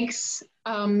that makes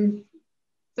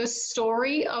the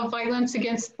story of violence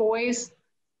against boys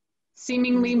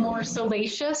seemingly more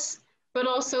salacious, but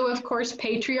also, of course,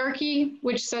 patriarchy,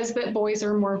 which says that boys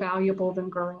are more valuable than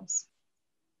girls.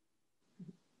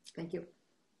 Thank you.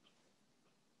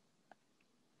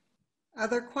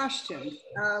 Other questions?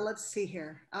 Let's see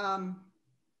here.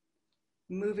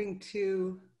 Moving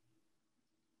to,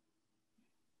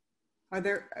 are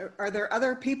there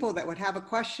other people that would have a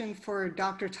question for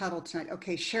Dr. Tuttle tonight?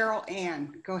 Okay, Cheryl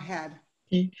Ann, go ahead.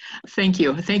 Okay. Thank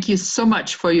you. Thank you so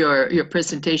much for your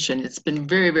presentation. It's been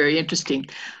very, very interesting.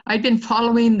 I've been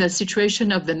following the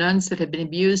situation of the nuns that have been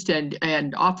abused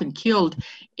and often killed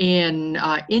in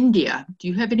India. Do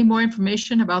you have any more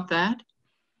information about that?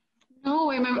 No,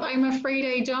 I'm afraid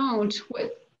I don't.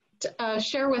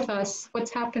 Share with us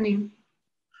what's happening.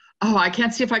 Oh, I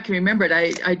can't see if I can remember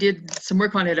it. I did some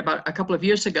work on it about a couple of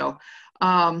years ago.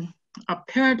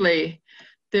 Apparently,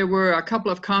 there were a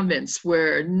couple of convents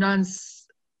where nuns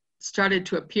started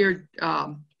to appear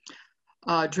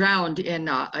drowned in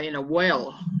a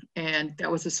well, and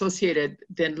that was associated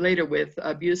then later with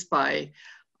abuse by,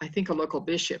 I think, a local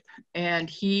bishop. And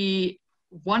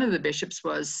one of the bishops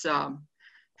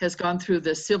has gone through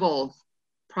the civil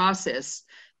process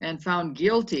and found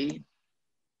guilty,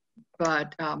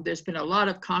 but there's been a lot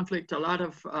of conflict, a lot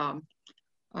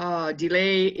of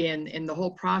delay in the whole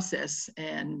process,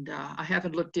 and I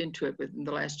haven't looked into it within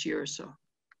the last year or so.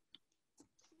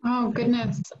 Oh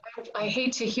goodness, I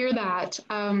hate to hear that.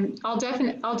 I'll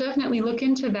definitely look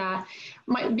into that.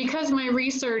 Because my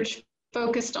research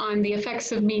focused on the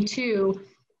effects of Me Too,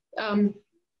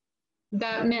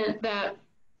 that meant that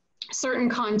certain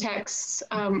contexts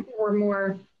were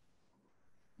more.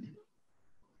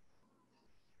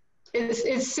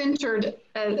 It's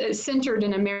centered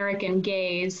in American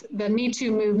gaze. The Me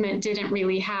Too movement didn't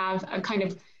really have a kind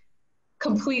of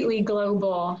completely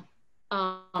global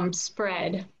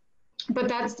spread. But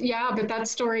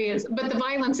the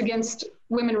violence against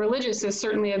women religious is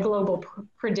certainly a global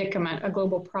predicament, a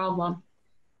global problem.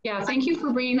 Yeah, thank you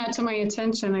for bringing that to my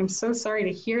attention. I'm so sorry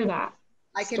to hear that.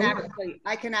 I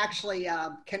can actually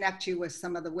connect you with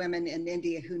some of the women in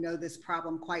India who know this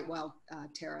problem quite well,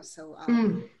 Tara. So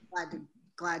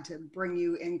glad to bring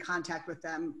you in contact with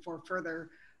them for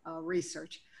further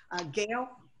research. Gail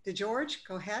DeGeorge,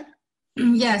 go ahead.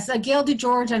 Yes, Gail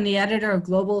DeGeorge. I'm the editor of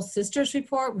Global Sisters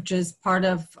Report, which is part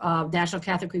of National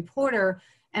Catholic Reporter.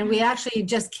 And we actually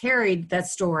just carried that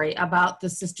story about the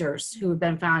sisters who have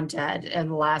been found dead in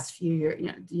the last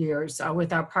few years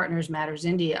with our Partners Matters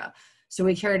India. So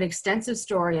we carried an extensive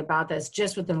story about this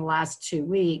just within the last 2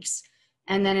 weeks.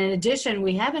 And then in addition,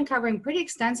 we have been covering pretty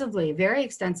extensively, very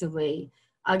extensively,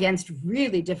 against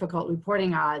really difficult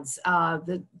reporting odds,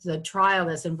 the trial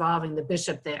that's involving the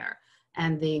bishop there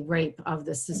and the rape of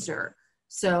the sister.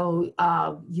 So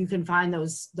you can find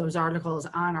those articles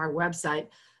on our website.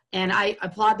 And I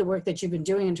applaud the work that you've been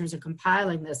doing in terms of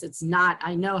compiling this. It's not,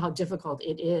 I know how difficult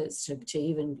it is to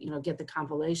even, you know, get the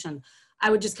compilation. I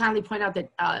would just kindly point out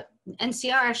that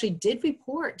NCR actually did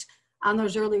report on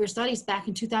those earlier studies back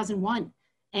in 2001.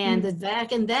 And the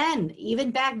Vatican then,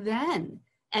 even back then,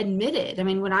 admitted, I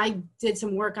mean, when I did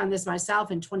some work on this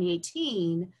myself in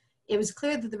 2018, it was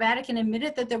clear that the Vatican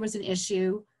admitted that there was an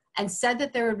issue and said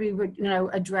that there would be, you know,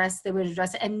 they would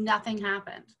address it, and nothing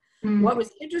happened. What was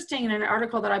interesting in an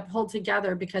article that I pulled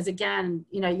together, because again,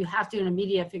 you know, you have to in the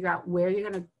media figure out where you're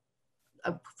going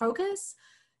to focus,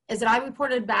 is that I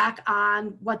reported back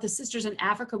on what the sisters in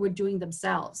Africa were doing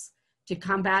themselves to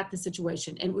combat the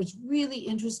situation. And it was really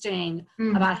interesting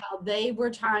about how they were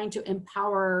trying to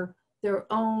empower their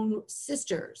own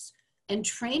sisters and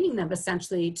training them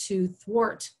essentially to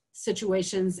thwart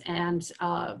situations and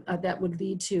that would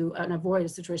lead to and avoid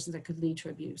situations that could lead to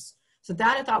abuse. So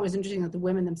that I thought was interesting, that the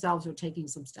women themselves were taking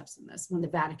some steps in this when the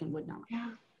Vatican would not.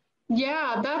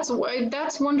 Yeah,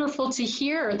 that's wonderful to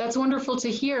hear. That's wonderful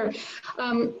to hear.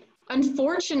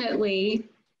 Unfortunately,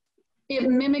 it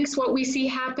mimics what we see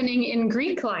happening in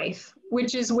Greek life,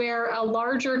 which is where a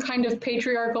larger kind of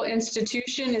patriarchal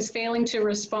institution is failing to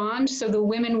respond. So the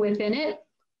women within it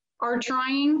are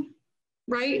trying,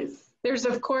 right? There's,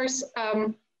 of course,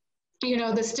 you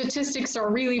know, the statistics are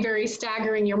really very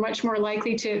staggering. You're much more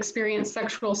likely to experience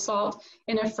sexual assault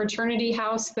in a fraternity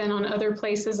house than on other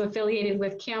places affiliated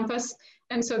with campus.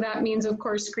 And so that means, of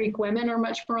course, Greek women are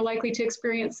much more likely to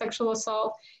experience sexual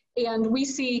assault. And we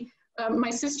see, my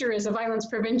sister is a violence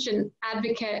prevention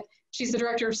advocate. She's the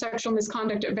director of sexual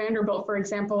misconduct at Vanderbilt, for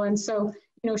example. And so,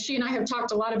 you know, she and I have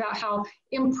talked a lot about how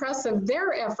impressive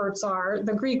their efforts are,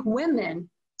 the Greek women,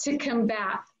 to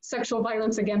combat sexual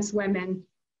violence against women,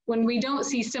 when we don't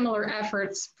see similar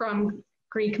efforts from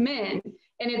Greek men.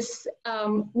 And it's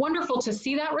wonderful to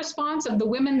see that response of the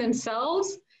women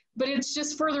themselves, but it's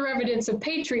just further evidence of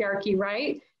patriarchy,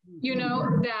 right? You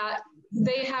know, that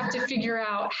they have to figure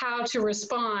out how to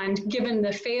respond given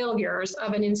the failures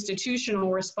of an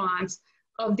institutional response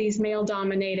of these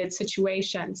male-dominated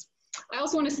situations. I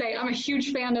also want to say I'm a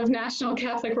huge fan of National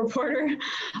Catholic Reporter.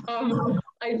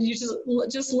 You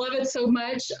just love it so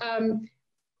much.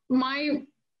 My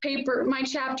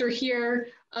chapter here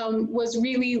was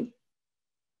really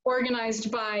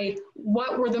organized by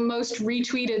what were the most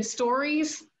retweeted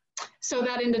stories. So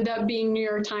that ended up being New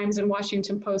York Times and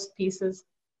Washington Post pieces.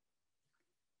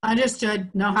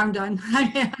 Understood. No harm done.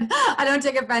 I don't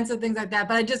take offense at things like that,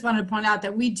 but I just wanted to point out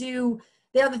that we do,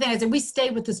 the other thing is that we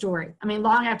stay with the story. I mean,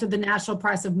 long after the national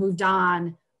press have moved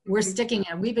on, we're sticking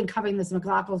it. We've been covering this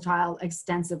McLaughlin trial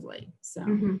extensively, so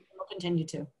we'll continue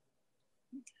to.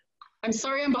 I'm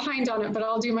sorry I'm behind on it, but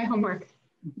I'll do my homework.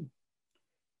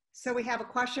 So we have a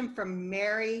question from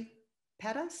Mary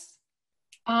Pettis.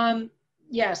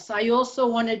 Yes, I also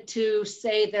wanted to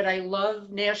say that I love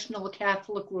National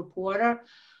Catholic Reporter.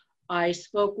 I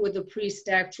spoke with a priest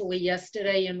actually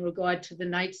yesterday in regard to the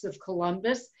Knights of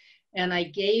Columbus, and I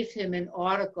gave him an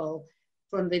article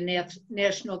from the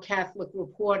National Catholic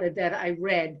Reporter that I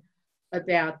read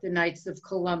about the Knights of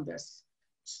Columbus.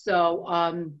 So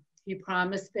he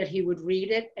promised that he would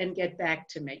read it and get back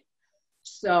to me.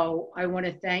 So I want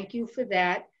to thank you for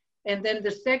that. And then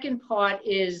the second part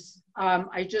is,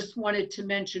 I just wanted to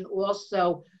mention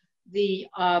also the,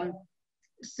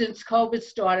 since COVID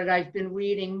started, I've been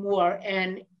reading more,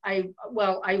 and I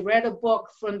read a book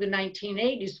from the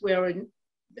 1980s where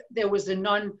there was a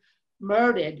nun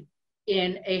murdered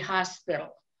in a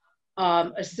hospital.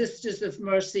 A Sisters of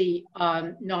Mercy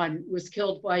nun was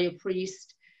killed by a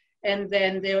priest. And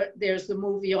then there's a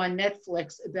movie on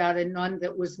Netflix about a nun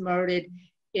that was murdered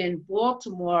in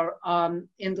Baltimore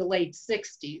in the late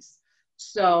 60s.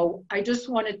 So I just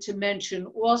wanted to mention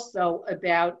also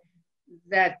about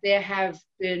that there have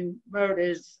been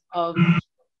murders of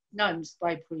nuns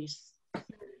by priests.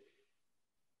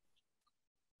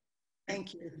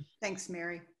 Thank you. Thanks,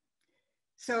 Mary.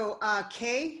 So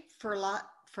Kay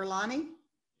Furlani,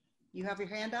 you have your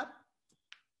hand up?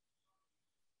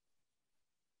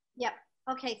 Yep.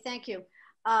 Okay, thank you.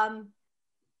 I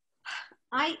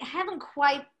haven't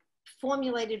quite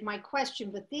formulated my question,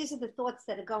 but these are the thoughts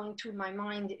that are going through my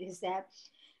mind. Is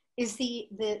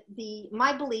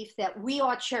my belief that we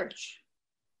are church.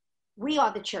 We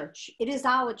are the church. It is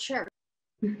our church.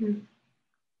 Mm-hmm.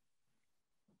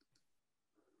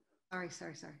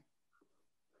 Sorry.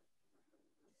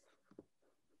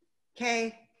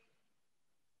 Kay.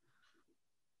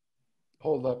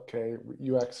 Hold up, Kay.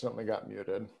 You accidentally got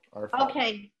muted. Our fault.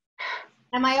 Okay.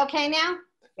 Am I okay now?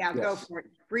 Yeah, Yes. go for it.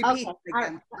 Repeat Okay. it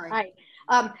again. All Sorry. right.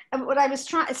 What I was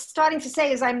starting to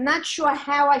say is I'm not sure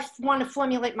how I want to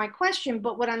formulate my question,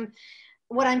 but what I'm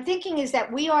thinking is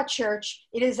that we are church.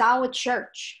 It is our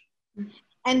church,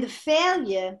 and the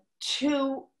failure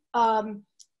to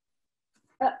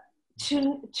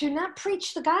not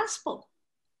preach the gospel.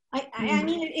 I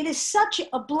mean, it is such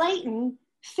a blatant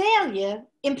failure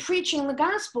in preaching the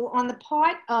gospel on the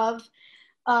part of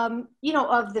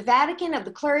of the Vatican, of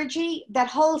the clergy, that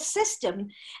whole system.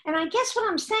 And I guess what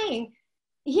I'm saying,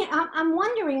 I'm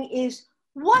wondering is,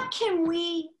 what can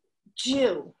we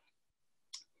do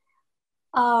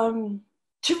to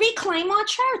reclaim our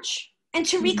church and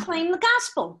to reclaim the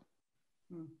gospel?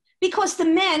 Because the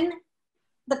men,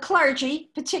 the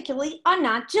clergy particularly, are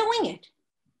not doing it.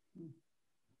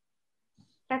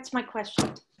 That's my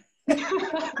question.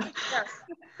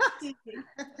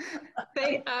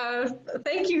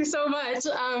 Thank you so much.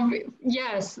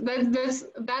 Yes,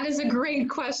 that is a great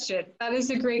question. That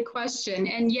is a great question.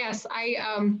 And yes, I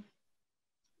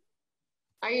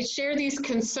share these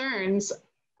concerns.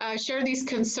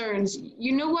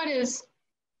 You know what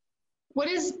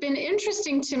has been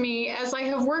interesting to me as I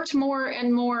have worked more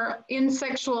and more in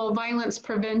sexual violence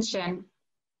prevention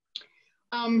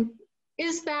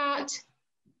is that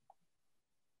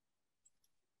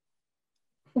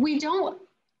we don't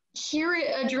hear it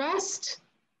addressed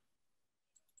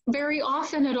very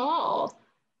often at all.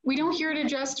 We don't hear it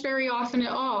addressed very often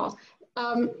at all.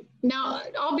 Now,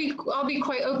 I'll be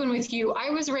quite open with you. I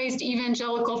was raised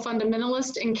evangelical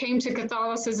fundamentalist and came to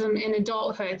Catholicism in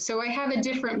adulthood, so I have a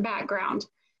different background.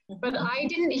 But I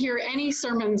didn't hear any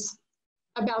sermons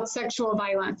about sexual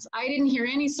violence. I didn't hear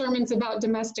any sermons about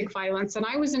domestic violence, and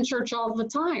I was in church all the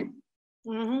time,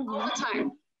 all the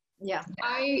time. Yeah.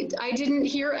 I didn't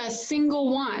hear a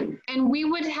single one. And we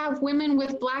would have women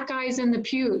with black eyes in the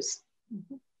pews.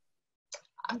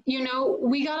 You know,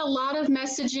 we got a lot of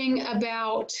messaging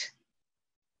about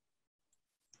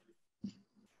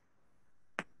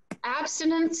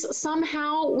abstinence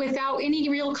somehow without any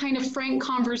real kind of frank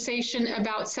conversation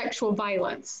about sexual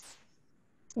violence.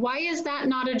 Why is that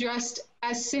not addressed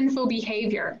as sinful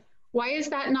behavior? Why is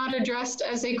that not addressed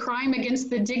as a crime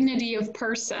against the dignity of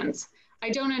persons? I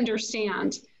don't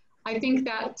understand. I think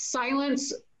that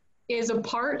silence is a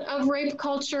part of rape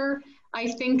culture. I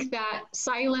think that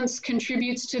silence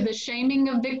contributes to the shaming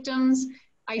of victims.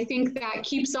 I think that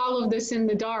keeps all of this in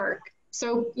the dark.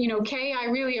 So, you know, Kay, I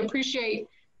really appreciate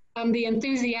the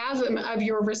enthusiasm of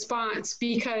your response,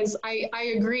 because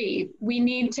I agree. We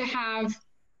need to have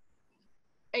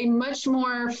a much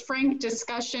more frank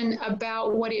discussion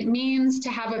about what it means to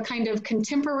have a kind of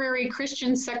contemporary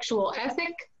Christian sexual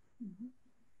ethic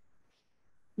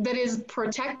that is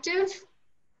protective.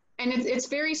 And it's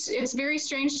very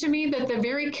strange to me that the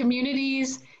very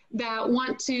communities that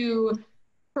want to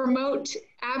promote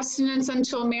abstinence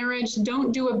until marriage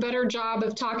don't do a better job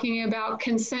of talking about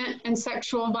consent and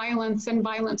sexual violence and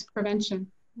violence prevention.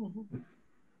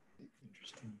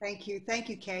 Thank you,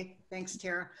 Kay. Thanks,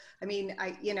 Tara. I mean,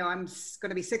 I'm going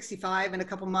to be 65 in a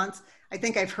couple months. I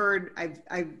think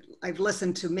I've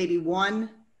listened to maybe one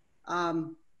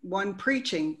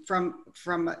preaching from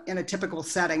in a typical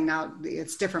setting. Now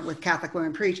it's different with Catholic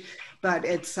Women Preach, but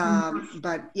it's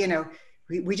but you know,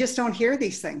 we just don't hear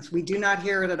these things. We do not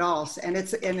hear it at all, and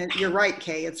you're right,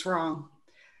 Kay. It's wrong.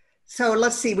 So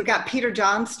let's see. We got Peter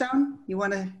Johnstone. You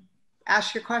want to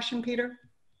ask your question, Peter?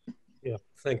 Yeah,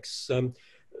 thanks.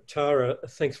 Tara,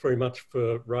 thanks very much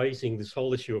for raising this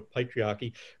whole issue of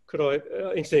patriarchy. Could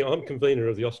I'm convener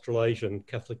of the Australasian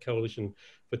Catholic Coalition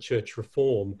for Church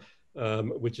Reform,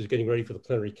 which is getting ready for the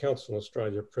Plenary Council in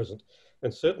Australia at present.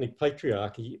 And certainly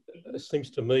patriarchy seems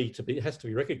to me has to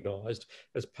be recognised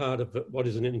as part of what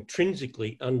is an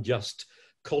intrinsically unjust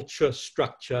culture,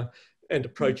 structure and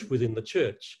approach within the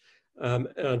church. And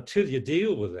until you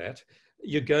deal with that,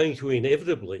 you're going to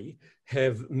inevitably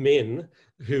have men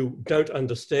who don't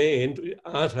understand,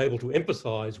 aren't able to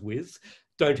empathise with,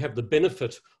 don't have the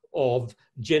benefit of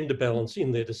gender balance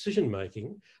in their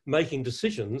decision-making, making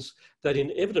decisions that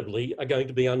inevitably are going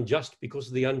to be unjust because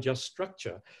of the unjust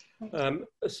structure.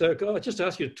 So could I just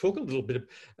ask you to talk a little bit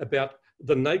about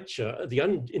the nature, the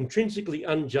intrinsically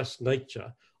unjust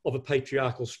nature of a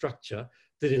patriarchal structure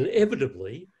that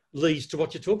inevitably leads to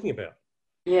what you're talking about?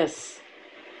 Yes.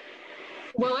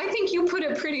 Well, I think you put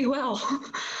it pretty well.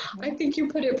 I think you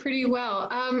put it pretty well.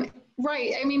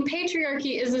 Right. I mean,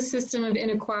 patriarchy is a system of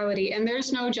inequality, and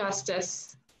there's no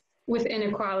justice with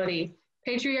inequality.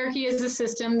 Patriarchy is a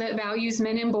system that values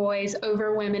men and boys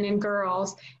over women and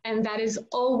girls, and that is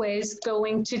always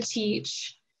going to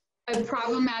teach a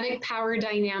problematic power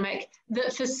dynamic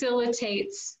that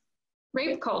facilitates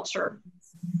rape culture,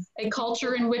 a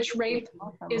culture in which rape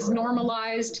is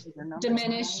normalized,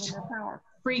 diminished,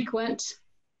 frequent,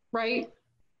 right?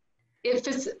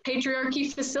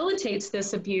 Patriarchy facilitates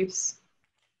this abuse.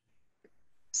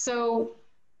 So,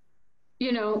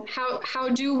 you know, how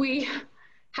do we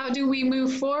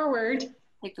move forward?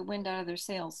 Take the wind out of their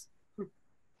sails.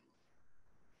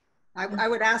 I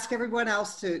would ask everyone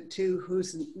else to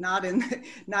who's not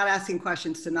asking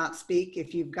questions to not speak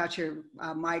if you've got your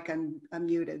mic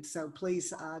unmuted. So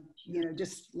please, you know,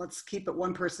 just let's keep it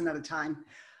one person at a time.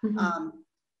 Mm-hmm.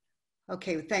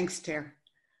 Okay, thanks, Tara.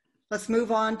 Let's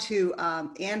move on to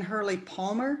Ann Hurley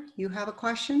Palmer. You have a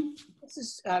question? This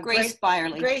is Grace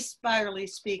Byerly. Grace Byerly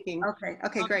speaking.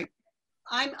 Okay, great.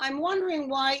 I'm wondering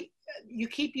why you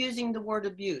keep using the word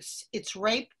abuse. It's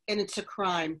rape and it's a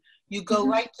crime. You go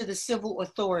right to the civil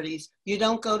authorities. You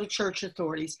don't go to church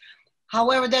authorities.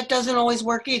 However, that doesn't always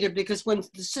work either, because when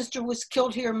the sister was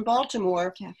killed here in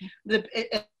Baltimore,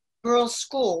 the girls'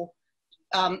 school,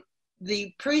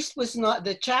 the priest was not,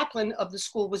 the chaplain of the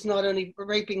school was not only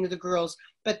raping the girls,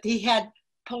 but he had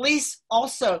police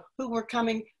also who were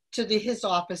coming to his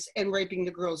office and raping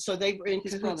the girls. So they were in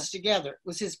cahoots together. It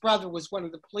was his brother was one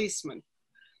of the policemen.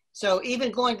 So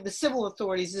even going to the civil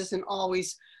authorities isn't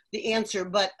always the answer,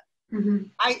 but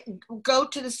I go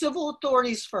to the civil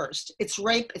authorities first. It's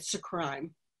rape, it's a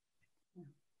crime.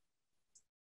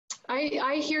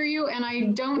 I hear you, and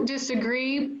I don't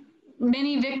disagree.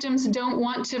 Many victims don't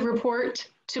want to report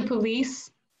to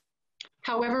police.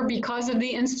 However, because of the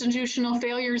institutional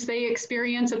failures they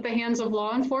experience at the hands of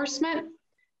law enforcement,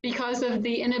 because of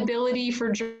the inability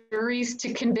for juries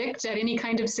to convict at any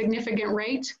kind of significant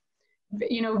rate,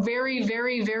 you know, very,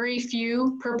 very, very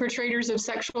few perpetrators of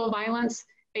sexual violence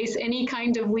face any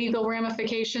kind of legal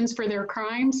ramifications for their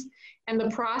crimes. And the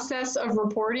process of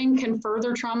reporting can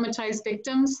further traumatize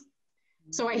victims.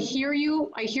 So I hear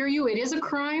you, it is a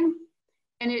crime.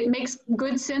 And it makes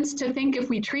good sense to think if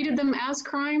we treated them as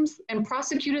crimes and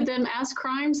prosecuted them as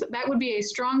crimes, that would be a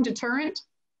strong deterrent.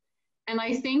 And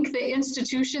I think the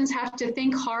institutions have to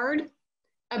think hard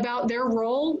about their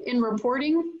role in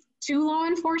reporting to law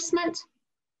enforcement,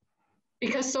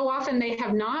 because so often they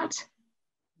have not,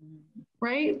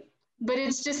 right? But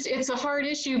it's a hard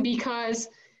issue, because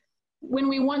when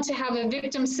we want to have a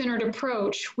victim-centered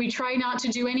approach, we try not to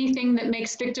do anything that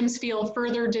makes victims feel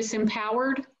further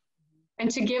disempowered, and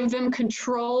to give them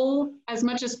control as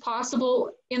much as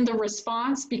possible in the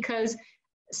response, because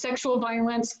sexual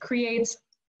violence creates,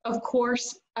 of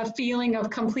course, a feeling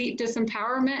of complete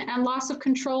disempowerment and loss of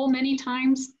control many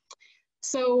times.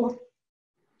 So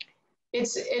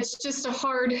it's just a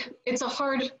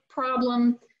hard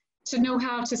problem to know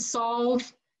how to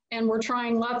solve. And we're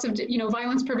trying lots of, you know,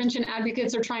 violence prevention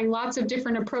advocates are trying lots of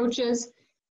different approaches.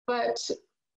 But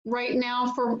right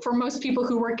now, for most people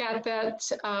who work at that,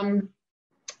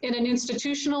 in an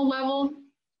institutional level,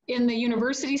 in the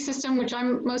university system, which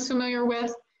I'm most familiar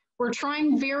with, we're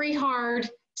trying very hard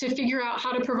to figure out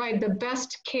how to provide the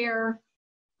best care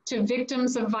to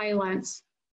victims of violence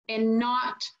and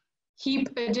not heap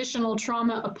additional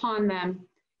trauma upon them.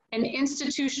 And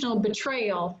institutional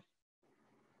betrayal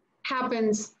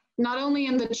happens not only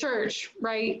in the church,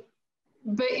 right,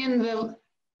 but in the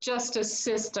justice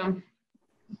system.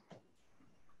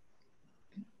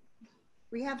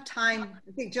 We have time,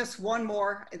 I think just one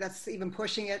more, that's even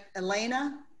pushing it.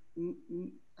 Elena, do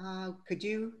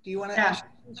you want to ask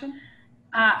a question?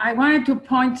 I wanted to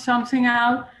point something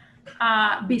out.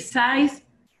 Besides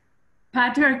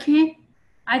patriarchy,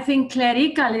 I think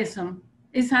clericalism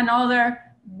is another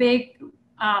big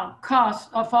cause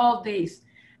of all this.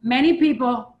 Many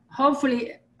people,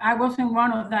 hopefully I wasn't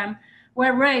one of them,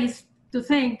 were raised to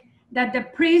think that the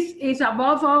priest is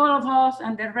above all of us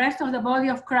and the rest of the body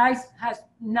of Christ has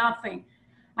nothing.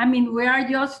 I mean, we are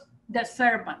just the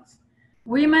servants.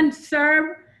 Women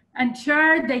serve and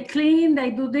church, they clean,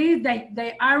 they do this,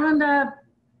 they iron the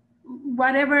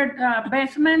whatever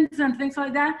basements and things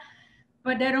like that,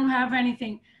 but they don't have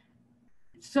anything.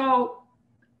 So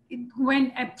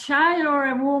when a child or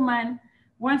a woman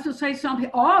wants to say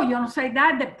something, oh, you don't say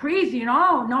that, the priest, you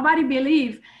know, nobody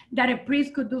believes that a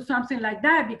priest could do something like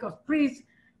that, because priests,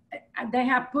 they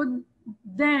have put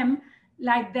them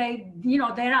like they, you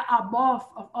know, they're above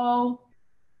of all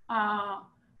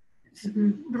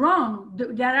wrong.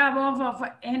 They're above of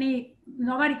any,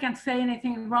 nobody can say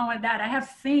anything wrong with that. I have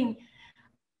seen,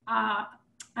 I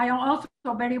am also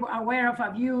very aware of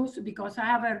abuse, because I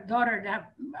have a daughter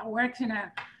that works in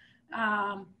a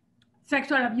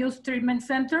sexual abuse treatment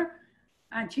center,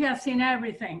 and she has seen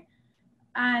everything.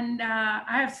 And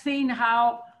I have seen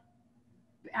how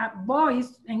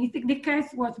boys, and in this case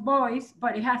was boys,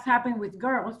 but it has happened with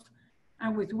girls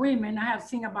and with women. I have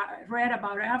read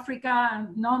about Africa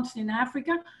and nuns in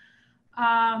Africa.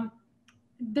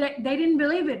 They didn't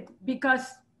believe it because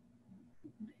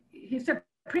he's a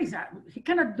priest. He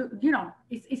cannot do,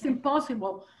 it's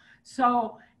impossible.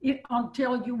 So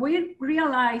until we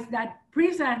realize that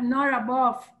priests are not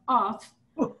above us,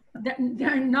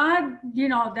 they're not,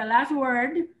 the last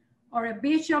word, or a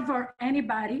bishop or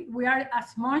anybody. We are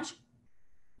as much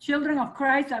children of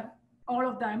Christ as all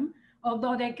of them,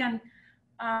 although they can,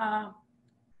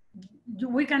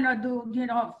 we cannot do,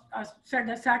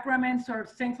 certain sacraments or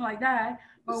things like that,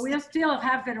 but we still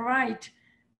have the right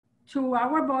to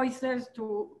our voices,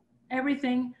 to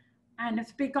everything, and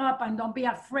speak up and don't be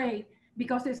afraid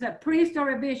because it's a priest or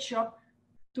a bishop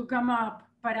to come up.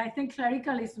 But I think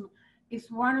clericalism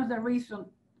is one of the reasons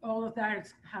all of that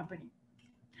is happening.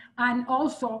 And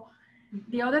also,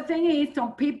 the other thing is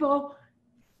some people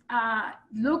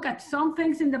look at some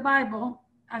things in the Bible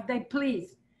as they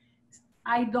please.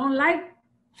 I don't like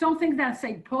something that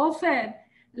St. Paul said,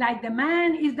 like the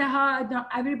man is the head.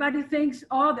 Everybody thinks,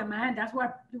 oh, the man, that's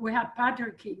what we have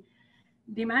patriarchy.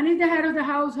 The man is the head of the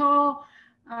household,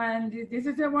 and this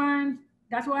is the one.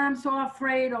 That's why I'm so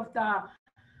afraid of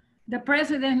the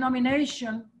president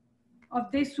nomination of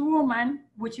this woman,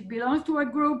 which belongs to a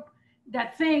group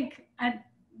that think, and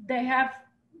they have,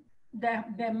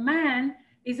 the man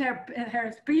is her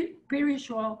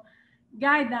spiritual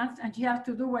guidance, and she has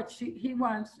to do what he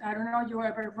wants. I don't know if you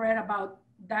ever read about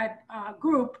that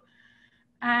group,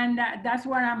 and that's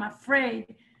what I'm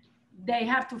afraid they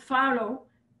have to follow.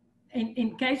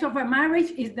 In case of a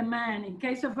marriage, is the man. In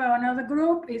case of another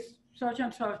group, is such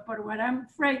and such. But what I'm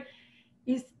afraid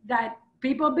is that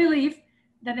people believe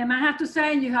that the man has to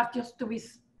say, and you have just to be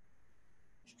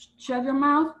shut your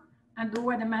mouth and do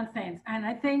what the man thinks. And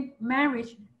I think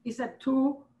marriage is a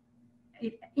two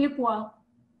equal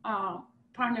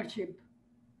partnership.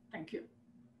 Thank you.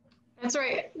 That's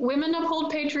right. Women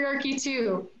uphold patriarchy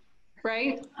too,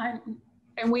 right? And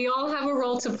we all have a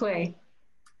role to play.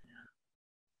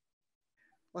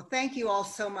 Well, thank you all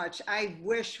so much. I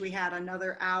wish we had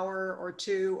another hour or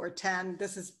 2 or 10.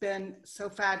 This has been so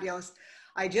fabulous.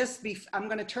 I'm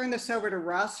going to turn this over to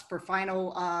Russ for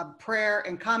final prayer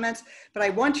and comments, but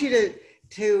I want you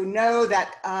to know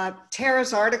that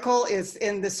Tara's article is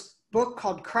in this book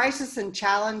called Crisis and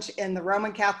Challenge in the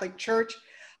Roman Catholic Church,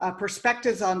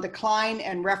 Perspectives on Decline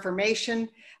and Reformation,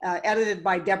 edited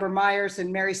by Deborah Myers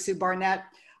and Mary Sue Barnett.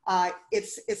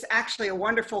 It's actually a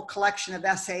wonderful collection of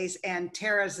essays, and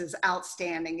Tara's is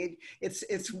outstanding.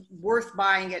 It's worth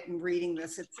buying it and reading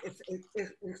this.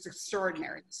 It's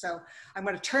extraordinary. So I'm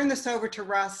going to turn this over to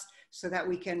Russ so that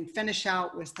we can finish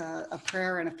out with a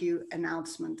prayer and a few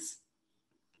announcements.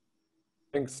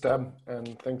 Thanks, Deb,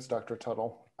 and thanks, Dr.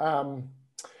 Tuttle.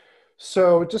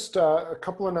 So just a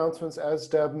couple announcements. As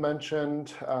Deb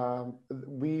mentioned,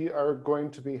 we are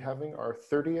going to be having our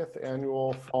 30th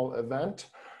annual fall event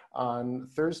on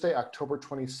Thursday, October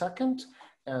 22nd,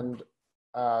 and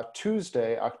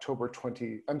Tuesday, October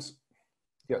 27th.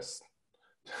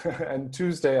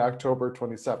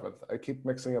 I keep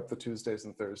mixing up the Tuesdays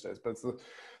and Thursdays, but it's the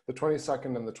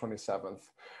 22nd and the 27th.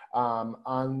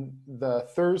 On the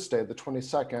Thursday, the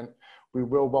 22nd, we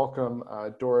will welcome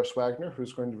Doris Wagner,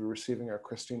 who's going to be receiving our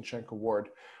Christine Schenk Award.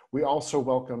 We also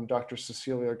welcome Dr.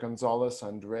 Cecilia Gonzalez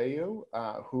Andreu,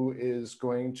 who is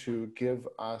going to give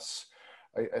us,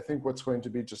 I think, what's going to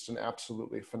be just an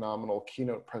absolutely phenomenal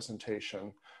keynote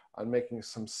presentation on making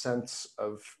some sense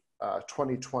of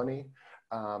 2020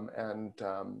 and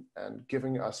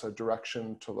giving us a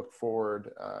direction to look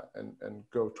forward and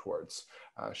go towards.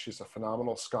 She's a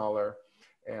phenomenal scholar,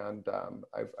 and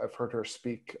I've heard her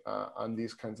speak on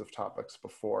these kinds of topics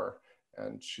before,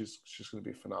 and she's going to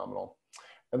be phenomenal.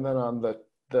 And then on the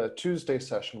Tuesday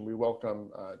session, we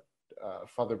welcome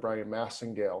Father Brian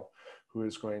Massingale, who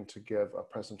is going to give a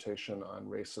presentation on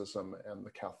racism and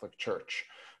the Catholic Church.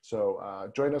 So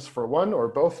join us for one or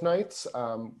both nights.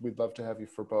 We'd love to have you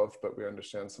for both, but we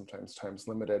understand sometimes time's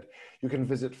limited. You can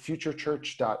visit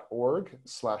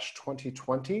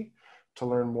futurechurch.org/2020 to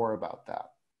learn more about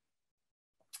that.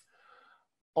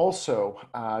 Also,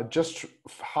 just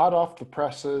hot off the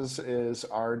presses is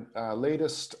our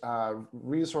latest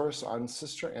resource on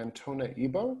Sister Antona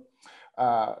Ebo.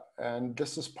 And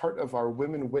this is part of our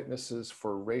Women Witnesses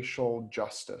for Racial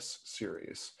Justice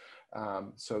series.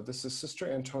 So this is Sister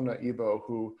Antona Ebo,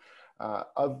 who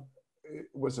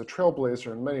was a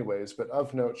trailblazer in many ways, but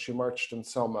of note, she marched in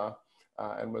Selma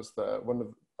and was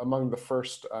among the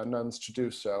first nuns to do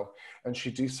so. And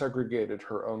she desegregated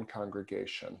her own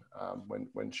congregation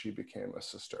when she became a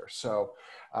sister. So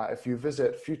if you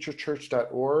visit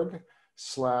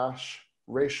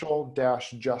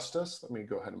futurechurch.org/racial-justice, let me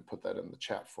go ahead and put that in the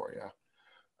chat for you.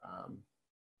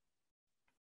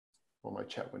 Well, my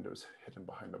chat window is hidden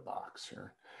behind a box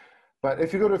here. But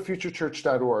if you go to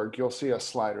futurechurch.org, you'll see a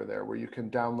slider there where you can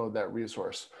download that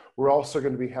resource. We're also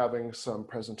going to be having some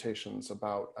presentations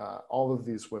about all of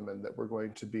these women that we're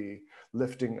going to be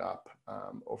lifting up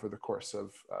over the course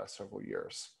of several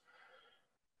years.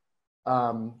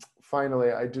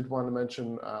 Finally, I did want to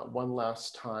mention one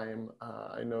last time,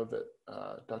 I know that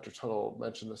Dr. Tuttle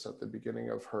mentioned this at the beginning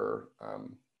of her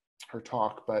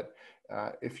talk, but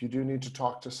if you do need to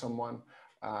talk to someone,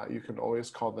 you can always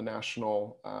call the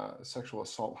National Sexual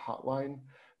Assault Hotline.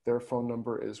 Their phone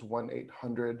number is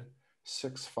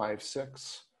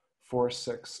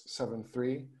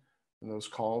 1-800-656-4673, and those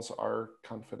calls are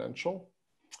confidential.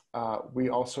 We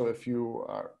also, if you,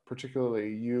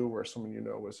 particularly you or someone you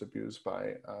know was abused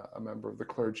by a member of the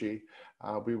clergy,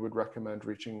 we would recommend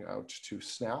reaching out to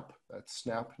SNAP, that's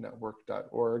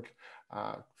snapnetwork.org.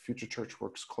 Future Church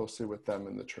works closely with them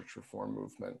in the church reform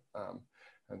movement.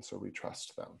 And so we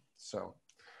trust them. So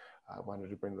I wanted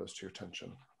to bring those to your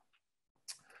attention.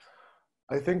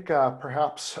 I think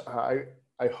perhaps, I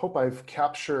hope I've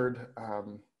captured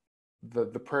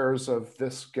the prayers of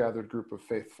this gathered group of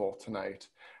faithful tonight.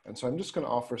 And so I'm just going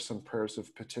to offer some prayers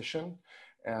of petition,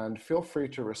 and feel free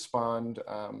to respond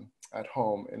at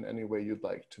home in any way you'd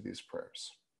like to these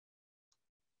prayers.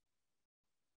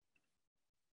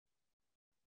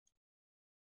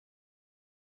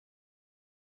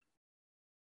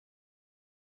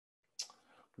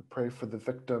 We pray for the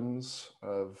victims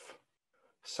of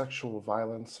sexual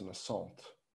violence and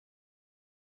assault,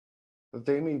 that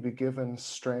they may be given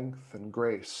strength and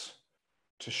grace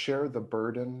to share the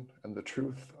burden and the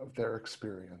truth of their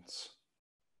experience,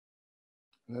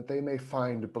 and that they may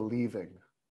find believing,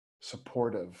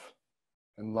 supportive,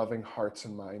 and loving hearts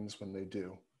and minds when they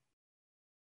do,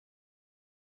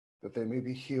 that they may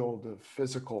be healed of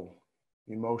physical,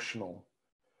 emotional,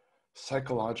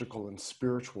 psychological, and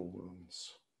spiritual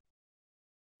wounds,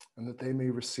 and that they may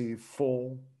receive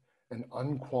full and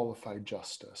unqualified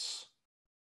justice,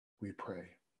 we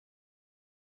pray.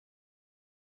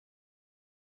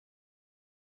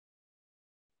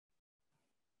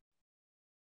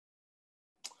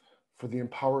 For the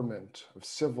empowerment of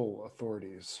civil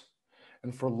authorities,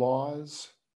 and for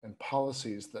laws and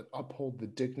policies that uphold the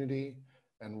dignity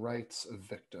and rights of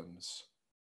victims,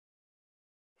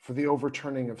 for the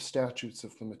overturning of statutes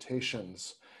of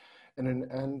limitations, and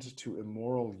an end to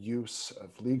immoral use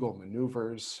of legal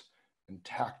maneuvers and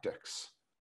tactics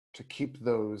to keep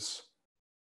those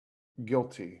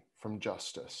guilty from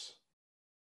justice,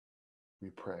 we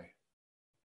pray.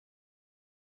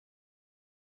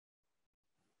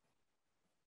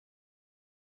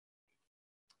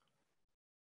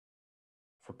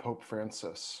 For Pope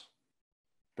Francis,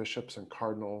 bishops and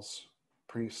cardinals,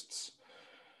 priests,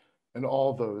 and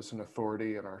all those in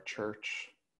authority in our church,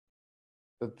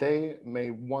 that they may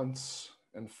once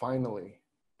and finally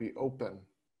be open,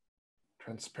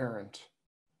 transparent,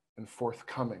 and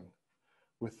forthcoming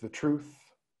with the truth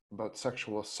about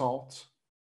sexual assault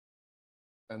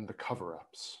and the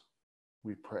cover-ups,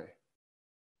 we pray.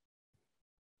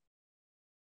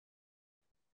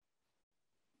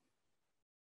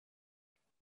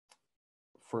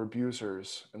 For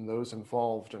abusers and those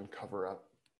involved in cover-up,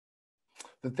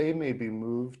 that they may be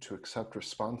moved to accept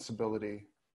responsibility,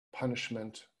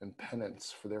 punishment, and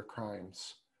penance for their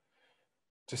crimes,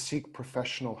 to seek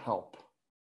professional help,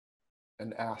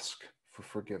 and ask for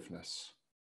forgiveness,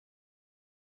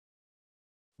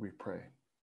 we pray.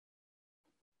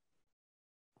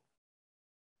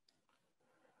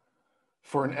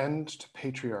 For an end to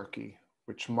patriarchy,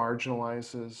 which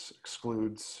marginalizes,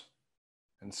 excludes,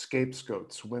 and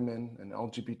scapegoats women and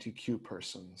LGBTQ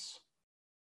persons.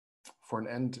 For an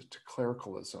end to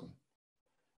clericalism,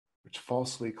 which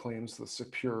falsely claims the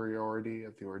superiority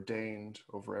of the ordained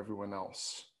over everyone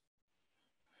else.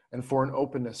 And for an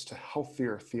openness to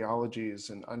healthier theologies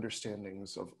and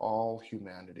understandings of all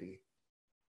humanity,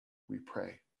 we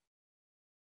pray.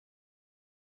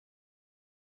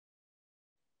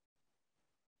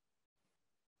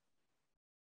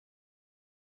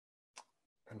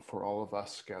 And for all of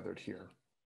us gathered here,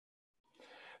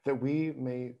 that we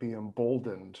may be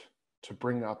emboldened to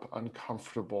bring up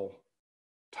uncomfortable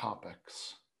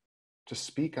topics, to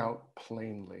speak out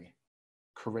plainly,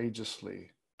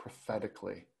 courageously,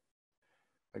 prophetically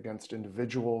against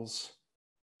individuals,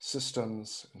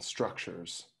 systems, and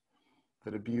structures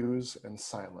that abuse and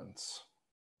silence,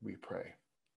 we pray.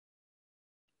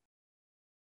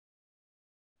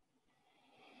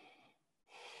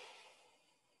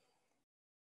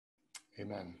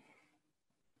 Amen.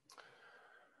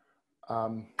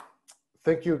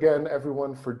 Thank you again,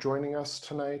 everyone, for joining us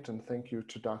tonight, and thank you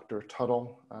to Dr.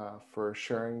 Tuttle for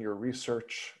sharing your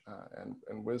research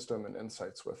and wisdom and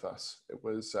insights with us. It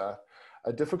was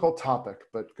a difficult topic,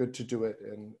 but good to do it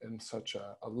in such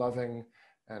a loving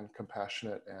and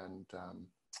compassionate and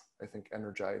I think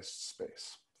energized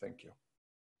space. Thank you.